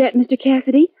can answer that, Mr.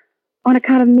 Cassidy. On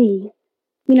account of me.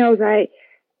 He knows I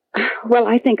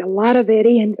think a lot of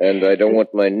Eddie And I don't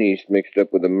want my niece mixed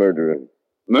up with a murderer.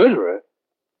 Murderer?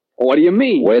 What do you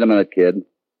mean? Wait a minute, kid.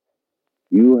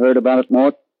 You heard about it,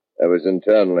 Mort? I was in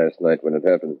town last night when it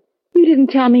happened. You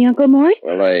didn't tell me, Uncle Mort.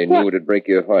 Well, I knew it'd break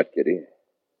your heart, Kitty.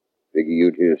 Figure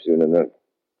you'd hear soon enough.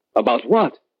 About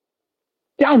what?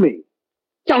 Tell me.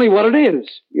 Tell me what it is.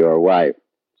 Your wife,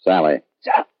 Sally.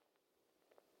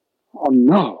 Oh,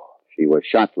 no. She was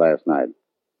shot last night.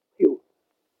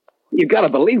 You gotta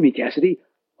believe me, Cassidy.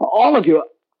 All of you.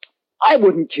 I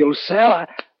wouldn't kill Sal.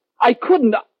 I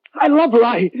couldn't. I love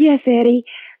her. Yes, Eddie.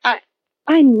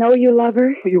 I know you love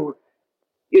her.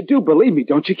 You do believe me,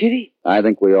 don't you, Kitty? I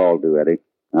think we all do, Eddie.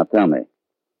 Now tell me,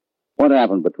 what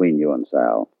happened between you and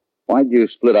Sal? Why'd you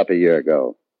split up a year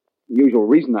ago? Usual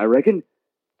reason, I reckon.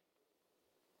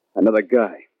 Another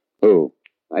guy. Who?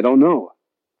 I don't know.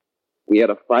 We had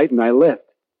a fight and I left.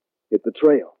 Hit the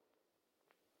trail.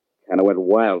 Kind of went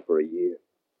wild for a year.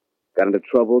 Got into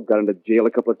trouble, got into jail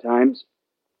a couple of times.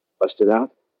 Busted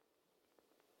out.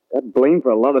 Got blamed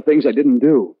for a lot of things I didn't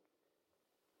do.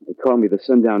 They called me the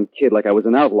Sundown Kid like I was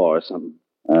an outlaw or something.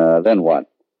 Then what?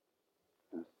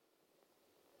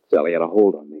 Sally had a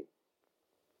hold on me.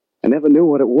 I never knew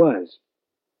what it was.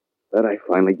 But I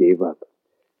finally gave up.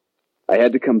 I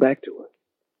had to come back to her.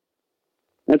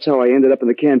 That's how I ended up in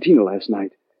the cantina last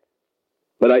night.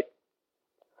 But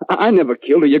I never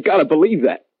killed her. You gotta believe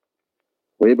that.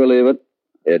 We believe it.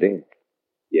 Eddie?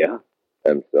 Yeah?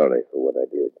 I'm sorry for what I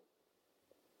did.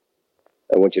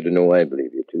 I want you to know I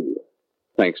believe you, too.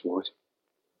 Thanks, Mort.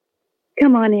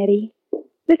 Come on, Eddie.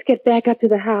 Let's get back up to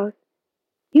the house.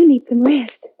 You need some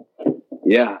rest.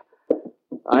 Yeah.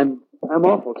 I'm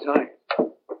awful tired.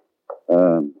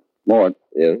 Mort.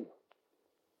 Yeah?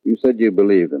 You said you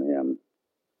believed in him.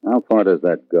 How far does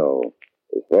that go?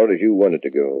 As far as you want it to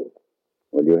go.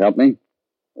 Will you help me?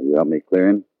 Will you help me clear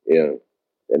him? Yeah.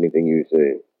 Anything you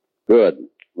say. Good.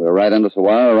 We're right into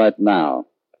Saguaro right now.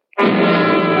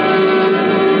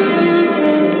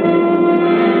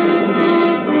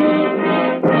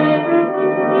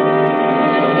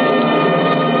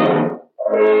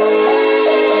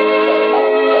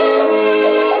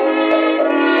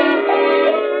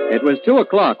 It was 2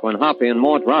 o'clock when Hoppy and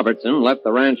Mort Robertson left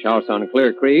the ranch house on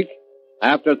Clear Creek.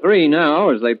 After 3 now,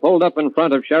 as they pulled up in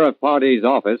front of Sheriff Pardee's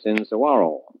office in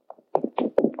Saguaro.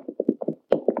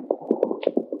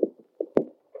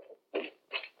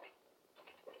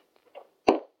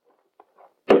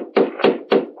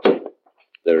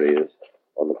 There he is,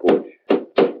 on the porch.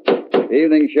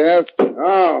 Evening, Sheriff.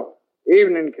 Oh,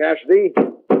 evening, Cassidy.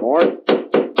 Mort.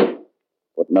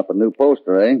 Putting up a new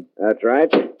poster, eh? That's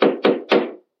right.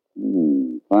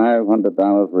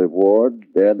 $500 reward,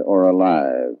 dead or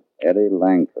alive. Eddie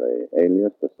Langtry,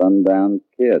 alias the Sundown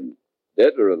Kid.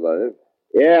 Dead or alive?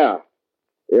 Yeah.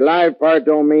 The alive part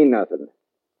don't mean nothing.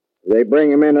 If they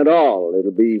bring him in at all,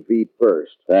 it'll be feet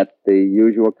first. That the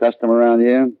usual custom around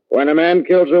here? When a man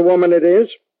kills a woman, it is.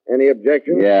 Any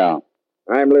objections? Yeah.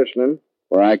 I'm listening.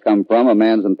 Where I come from, a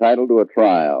man's entitled to a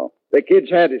trial. The kid's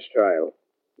had his trial.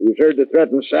 He was heard to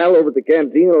threaten Sal over at the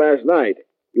cantina last night.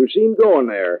 You was seen going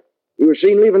there. He was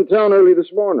seen leaving town early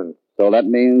this morning. So that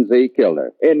means he killed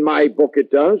her. In my book,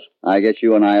 it does. I guess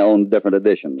you and I own different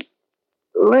editions.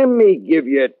 Let me give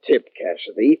you a tip,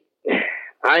 Cassidy.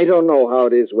 I don't know how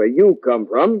it is where you come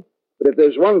from, but if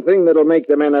there's one thing that'll make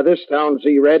the men of this town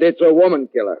see red, it's a woman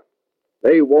killer.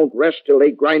 They won't rest till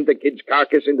they grind the kid's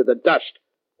carcass into the dust.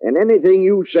 And anything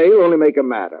you say will only make 'em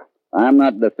madder. I'm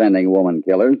not defending woman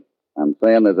killers. I'm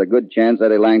saying there's a good chance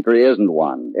Eddie Langtry isn't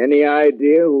one. Any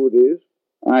idea who it is?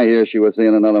 I hear she was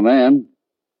seeing another man.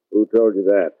 Who told you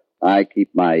that? I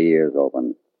keep my ears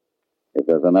open. If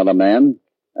there's another man,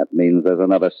 that means there's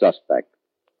another suspect.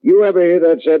 You ever hear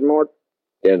that said, Mort?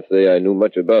 Can't say I knew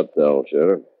much about Sal,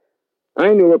 Sheriff.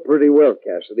 I knew her pretty well,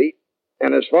 Cassidy.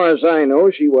 And as far as I know,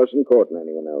 she wasn't courting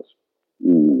anyone else.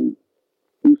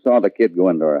 Who saw the kid go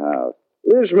into her house?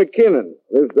 Liz McKinnon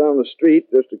lives down the street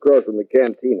just across from the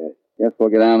cantina. Guess we'll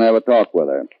get down and have a talk with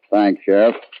her. Thanks,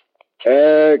 Sheriff.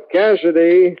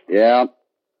 Cassidy. Yeah?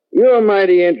 You're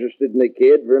mighty interested in the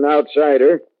kid for an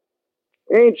outsider.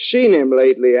 Ain't seen him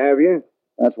lately, have you?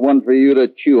 That's one for you to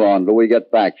chew on till we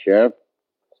get back, Sheriff.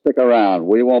 Stick around.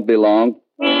 We won't be long.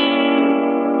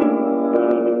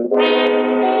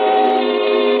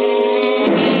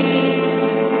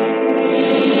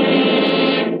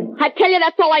 I tell you,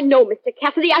 that's all I know, Mr.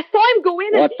 Cassidy. I saw him go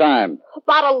in What time?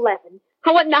 About 11.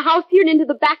 I went in the house here and into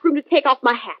the back room to take off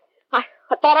my hat. I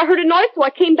thought I heard a noise, so I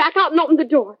came back out and opened the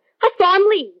door. I saw him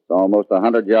leave. It's almost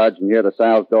 100 yards from here to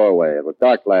Sal's doorway. It was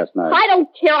dark last night. I don't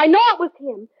care. I know it was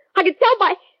him. I could tell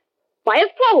by his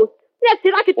clothes. That's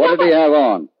it. I could tell What did he have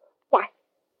on?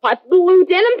 Why, blue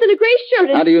denims and a gray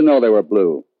shirt. How do you know they were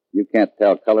blue? You can't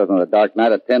tell colors on a dark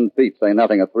night at 10 feet, say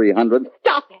nothing of 300.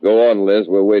 Stop it. Go on, Liz.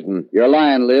 We're waiting. You're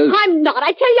lying, Liz. I'm not.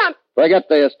 I tell you, I'm... Forget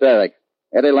the hysterics.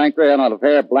 Eddie Langtry had on a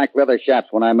pair of black leather chaps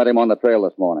when I met him on the trail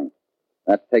this morning.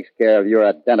 That takes care of your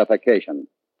identification.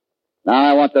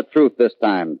 Now I want the truth this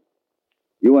time.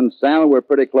 You and Sal were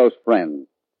pretty close friends.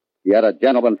 You had a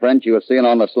gentleman friend you were seeing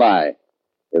on the sly.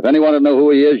 If anyone would know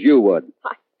who he is, you would.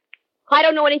 I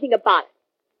don't know anything about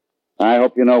it. I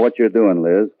hope you know what you're doing,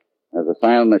 Liz. There's a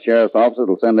sign in the sheriff's office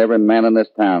that'll send every man in this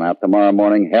town out tomorrow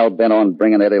morning hell-bent on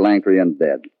bringing Eddie Langtry in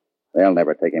dead. They'll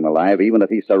never take him alive, even if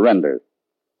he surrenders.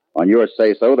 On your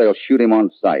say-so, they'll shoot him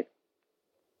on sight.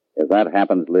 If that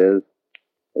happens, Liz,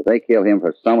 if they kill him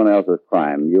for someone else's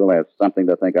crime, you'll have something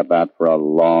to think about for a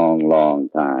long, long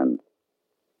time.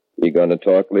 You going to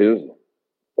talk, Liz?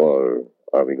 Or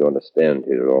are we going to stand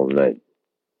here all night?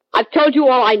 I've told you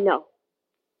all I know.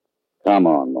 Come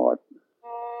on, Mort.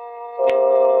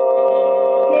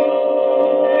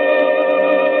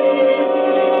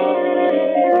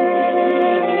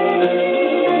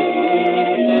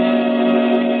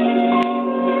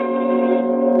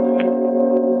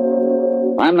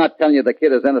 I'm not telling you the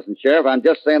kid is innocent, Sheriff. I'm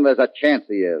just saying there's a chance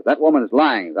he is. That woman's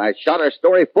lying. I shot her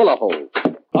story full of holes.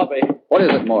 Poppy. What is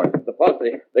it, Mort? The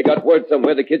posse. They got word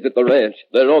somewhere the kid's at the ranch.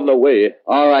 They're on the way.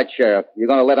 All right, Sheriff. You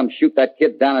going to let them shoot that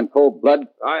kid down in cold blood?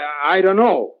 I don't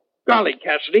know. Golly,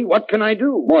 Cassidy, what can I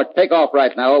do? Mort, take off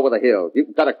right now over the hills. You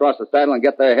can cut across the saddle and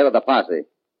get there ahead of the posse.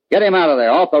 Get him out of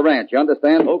there, off the ranch, you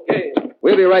understand? Okay.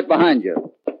 We'll be right behind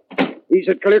you. He's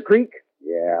at Clear Creek?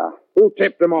 Yeah. Who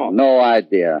tipped him off? No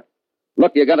idea.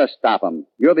 Look, you gotta stop him.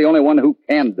 You're the only one who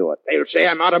can do it. They'll say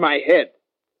I'm out of my head.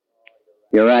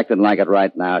 You're acting like it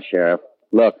right now, Sheriff.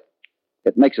 Look,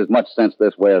 it makes as much sense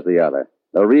this way as the other.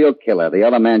 The real killer, the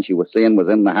other man she was seeing, was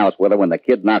in the house with her when the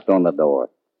kid knocked on the door.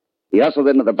 He hustled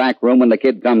into the back room when the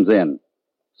kid comes in,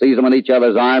 sees them in each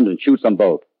other's arms, and shoots them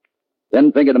both.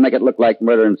 Then, thinking to make it look like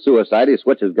murder and suicide, he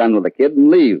switches gun with the kid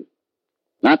and leaves.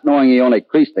 Not knowing he only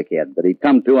creased the kid, that he'd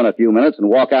come to in a few minutes and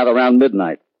walk out around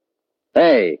midnight.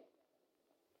 Hey,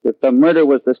 if the murder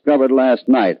was discovered last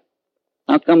night,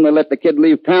 how come they let the kid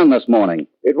leave town this morning?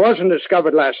 It wasn't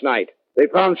discovered last night. They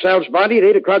found Sal's body at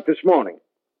 8 o'clock this morning.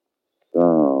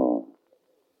 So,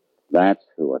 that's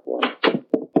who it was.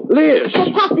 Liz!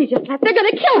 The posse just left. They're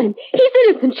going to kill him. He's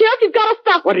innocent, Sheriff. You've got to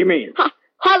stop him. What do you mean?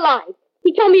 I lied.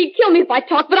 He told me he'd kill me if I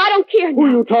talked, but I don't care now. Who are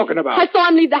you talking about? I saw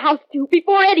him leave the house, too,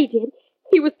 before Eddie did.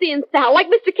 He was seeing Sal, like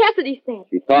Mr. Cassidy said.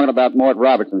 She's talking about Mort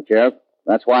Robertson, Sheriff.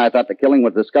 That's why I thought the killing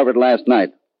was discovered last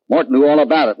night. Mort knew all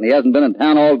about it, and he hasn't been in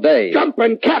town all day.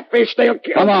 Jumping catfish, they'll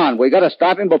kill. Come on, we got to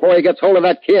stop him before he gets hold of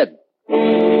that kid.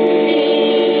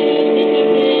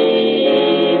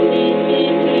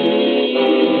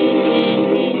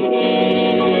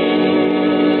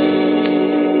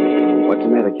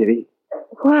 Kitty.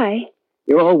 Why?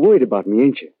 You're all worried about me,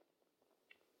 ain't you?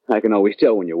 I can always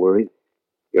tell when you're worried.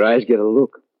 Your eyes get a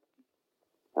look.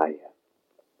 I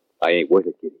ain't worth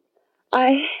it, Kitty.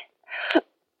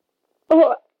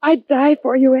 Oh, I'd die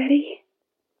for you, Eddie.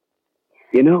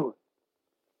 You know,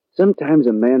 sometimes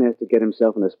a man has to get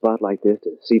himself in a spot like this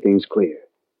to see things clear.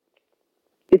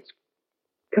 It's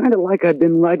kind of like I've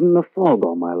been riding in the fog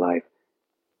all my life.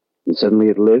 And suddenly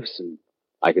it lifts and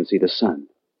I can see the sun.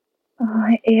 Oh,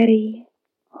 Eddie.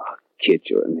 Oh, kid,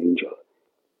 you're an angel.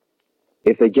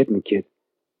 If they get me, kid,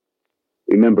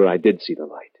 remember I did see the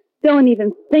light. Don't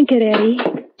even think it, Eddie.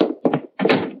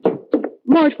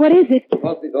 Mort, what is it?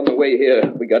 Posse's on the way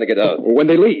here. We gotta get out. When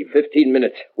they leave? 15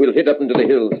 minutes. We'll hit up into the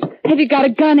hills. Have you got a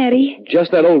gun, Eddie?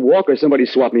 Just that old walker somebody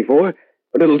swapped me for,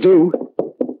 but it'll do.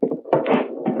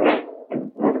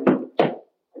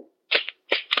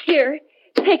 Here,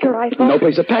 take a rifle. No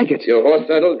place to pack it. Your horse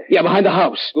saddled? Yeah, behind the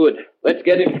house. Good. Let's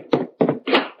get him.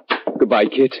 Goodbye,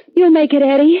 kid. You'll make it,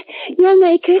 Eddie. You'll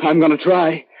make it. I'm gonna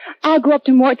try. I'll go up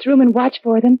to Mort's room and watch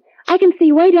for them. I can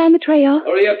see way down the trail.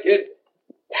 Hurry up, kid.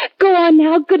 Go on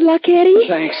now. Good luck, Eddie.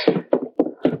 Thanks.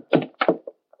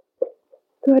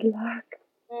 Good luck.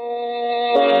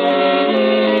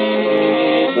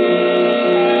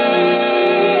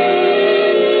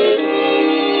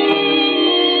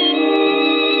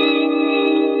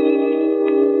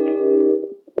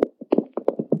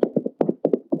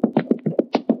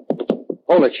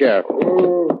 Hold it, Sheriff.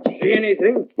 Oh, see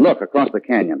anything? Look, across the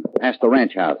canyon, past the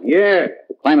ranch house. Yeah.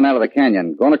 Climbing out of the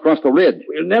canyon, going across the ridge.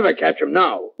 We'll never catch him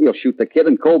now. He'll shoot the kid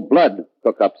in cold blood.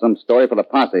 Cook up some story for the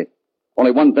posse.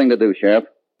 Only one thing to do, Sheriff.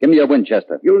 Give me your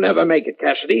Winchester. You'll never make it,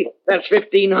 Cassidy. That's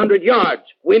 1,500 yards.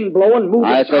 Wind blowing, moving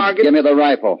I said, target. give me the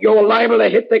rifle. You're liable to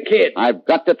hit the kid. I've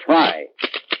got to try.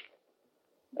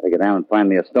 Better get down and find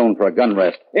me a stone for a gun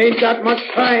rest. Ain't got much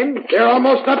time. They're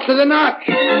almost up to the notch.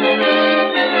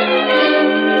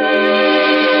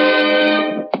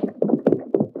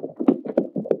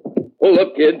 Pull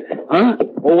up, kid. Huh?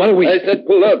 Oh, what are we... I said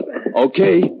pull up.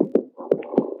 Okay.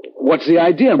 What's the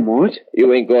idea, Mort?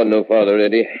 You ain't going no farther,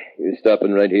 Eddie. You're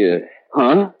stopping right here.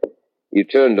 Huh? You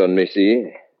turned on me,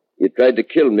 see? You tried to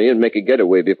kill me and make a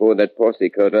getaway before that posse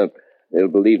caught up. They'll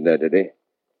believe that, Eddie.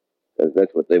 Because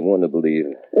that's what they want to believe.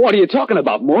 What are you talking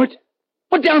about, Mort?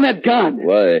 Put down that gun.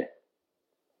 Why?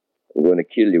 I'm going to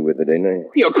kill you with it, ain't I?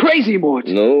 You're crazy, Mort.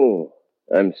 No,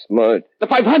 I'm smart. The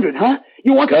 500, huh?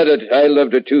 You want... Cut it. I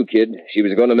loved her too, kid. She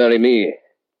was going to marry me.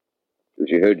 So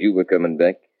she heard you were coming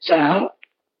back. Sal?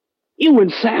 You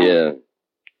and Sal? Yeah.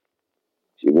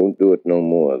 She won't do it no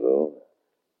more, though.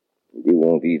 You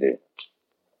won't either.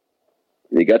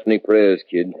 If you got any prayers,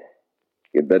 kid,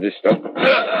 you better stop.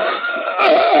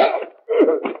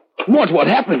 Mort, what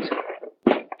happened?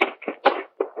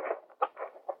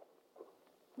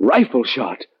 Rifle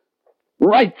shot.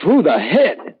 Right through the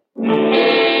head.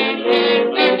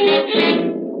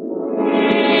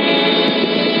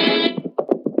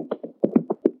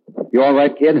 You all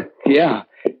right, kid? Yeah.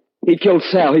 He killed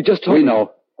Sal. He just told me. We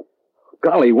know.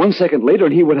 Golly, 1 second later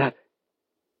and he would have...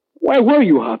 Where were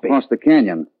you, Hoppy? Across the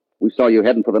canyon. We saw you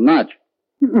heading for the notch.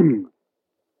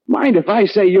 Mind if I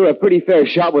say you're a pretty fair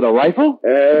shot with a rifle?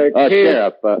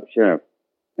 Sheriff.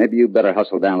 Maybe you better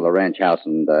hustle down to the ranch house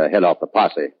and head off the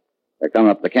posse. They're coming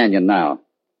up the canyon now.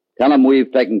 Tell them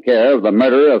we've taken care of the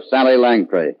murder of Sally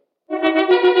Langtry.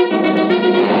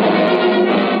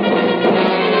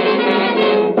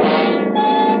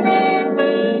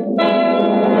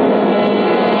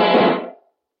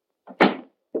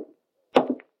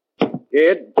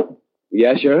 Kid?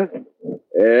 Yeah, Sheriff?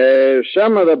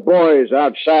 Some of the boys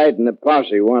outside in the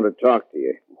posse want to talk to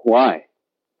you. Why?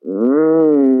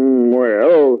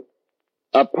 Well,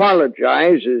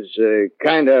 apologize is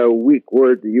kind of a weak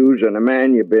word to use on a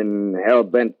man you've been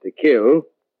hell-bent to kill,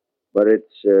 but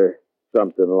it's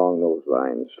something along those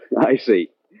lines. I see.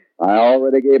 I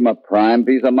already gave him a prime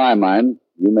piece of my mind.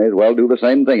 You may as well do the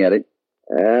same thing, Eddie.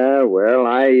 Well,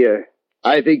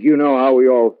 I think you know how we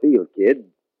all feel, kid.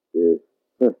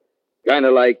 Kind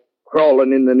of like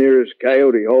crawling in the nearest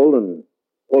coyote hole and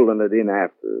pulling it in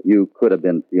after. You could have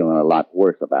been feeling a lot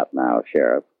worse about now,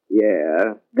 Sheriff.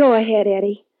 Yeah. Go ahead,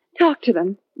 Eddie. Talk to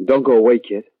them. Don't go away,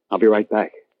 kid. I'll be right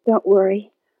back. Don't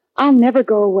worry. I'll never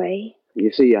go away.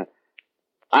 You see,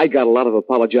 I got a lot of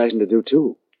apologizing to do,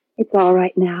 too. It's all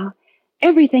right now.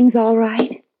 Everything's all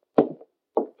right.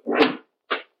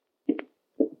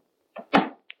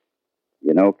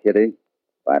 You know, Kitty,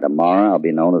 by tomorrow I'll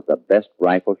be known as the best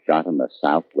rifle shot in the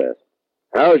Southwest.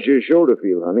 How's your shoulder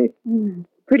feel, honey?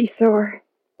 Pretty sore.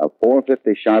 A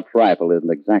 .450 Sharps rifle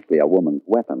isn't exactly a woman's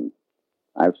weapon.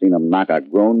 I've seen 'em knock a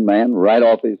grown man right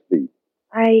off his feet.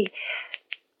 I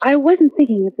I wasn't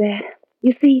thinking of that.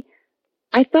 You see,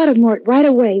 I thought of Mort right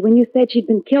away when you said she'd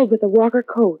been killed with a Walker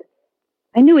coat.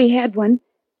 I knew he had one,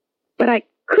 but I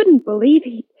couldn't believe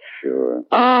he... Sure.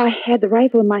 Oh, I had the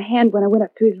rifle in my hand when I went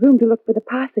up to his room to look for the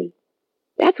posse.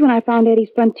 That's when I found Eddie's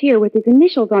Frontier with his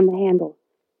initials on the handle.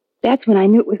 That's when I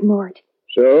knew it was Mort.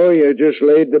 So you just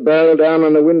laid the barrel down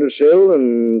on the windowsill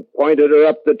and pointed her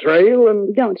up the trail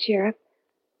and... Don't, Sheriff.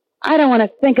 I don't want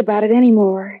to think about it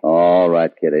anymore. All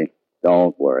right, Kitty.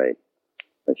 Don't worry.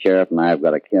 The sheriff and I have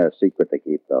got a secret to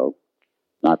keep, though.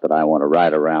 Not that I want to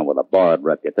ride around with a borrowed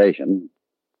reputation.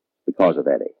 Because of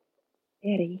Eddie.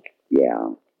 Eddie? Yeah.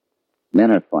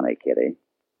 Men are funny, Kitty.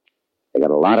 They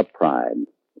got a lot of pride.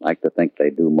 Like to think they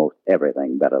do most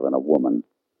everything better than a woman.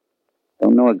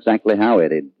 Don't know exactly how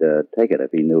Eddie'd take it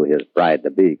if he knew his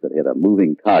bride-to-be could hit a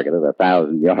moving target at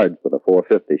 1,000 yards with a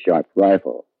 .450 Sharp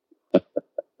rifle.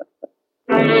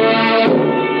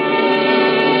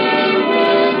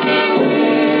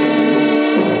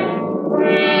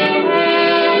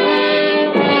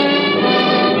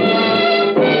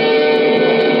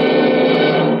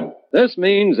 This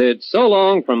means it's so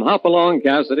long from Hopalong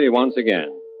Cassidy once again.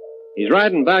 He's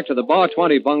riding back to the Bar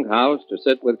 20 bunkhouse to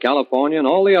sit with California and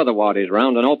all the other waddies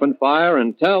round an open fire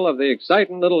and tell of the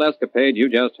exciting little escapade you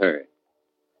just heard.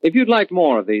 If you'd like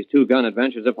more of these two-gun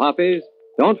adventures of Hoppy's,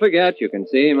 don't forget you can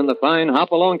see him in the fine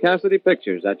Hopalong Cassidy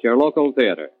pictures at your local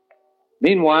theater.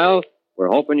 Meanwhile, we're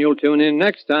hoping you'll tune in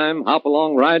next time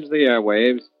Hopalong rides the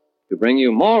airwaves to bring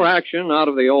you more action out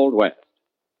of the Old West.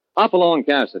 Hopalong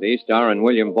Cassidy, starring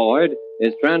William Boyd,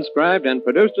 is transcribed and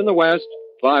produced in the West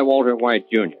by Walter White,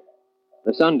 Jr.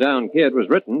 The Sundown Kid was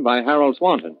written by Harold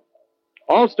Swanton.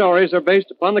 All stories are based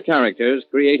upon the characters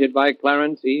created by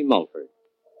Clarence E. Mulford.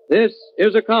 This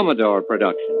is a Commodore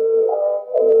production.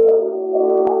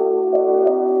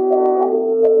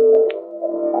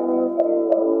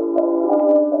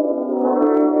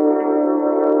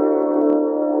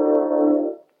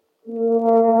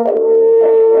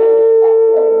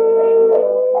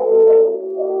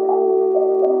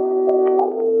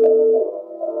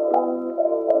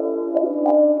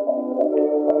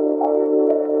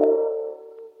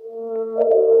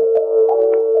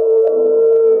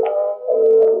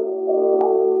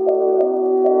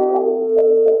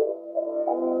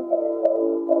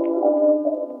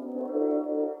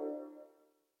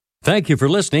 Thank you for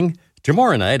listening.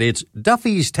 Tomorrow night, it's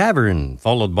Duffy's Tavern,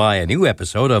 followed by a new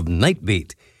episode of Night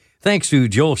Beat. Thanks to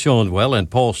Joel Schoenwell and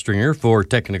Paul Stringer for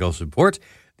technical support.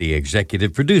 The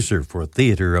executive producer for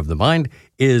Theater of the Mind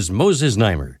is Moses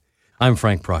Neimer. I'm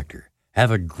Frank Proctor. Have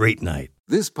a great night.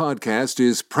 This podcast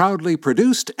is proudly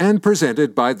produced and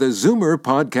presented by the Zoomer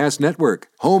Podcast Network,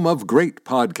 home of great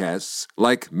podcasts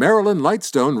like Marilyn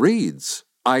Lightstone Reads,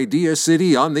 Idea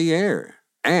City on the Air,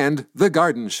 and The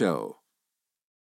Garden Show.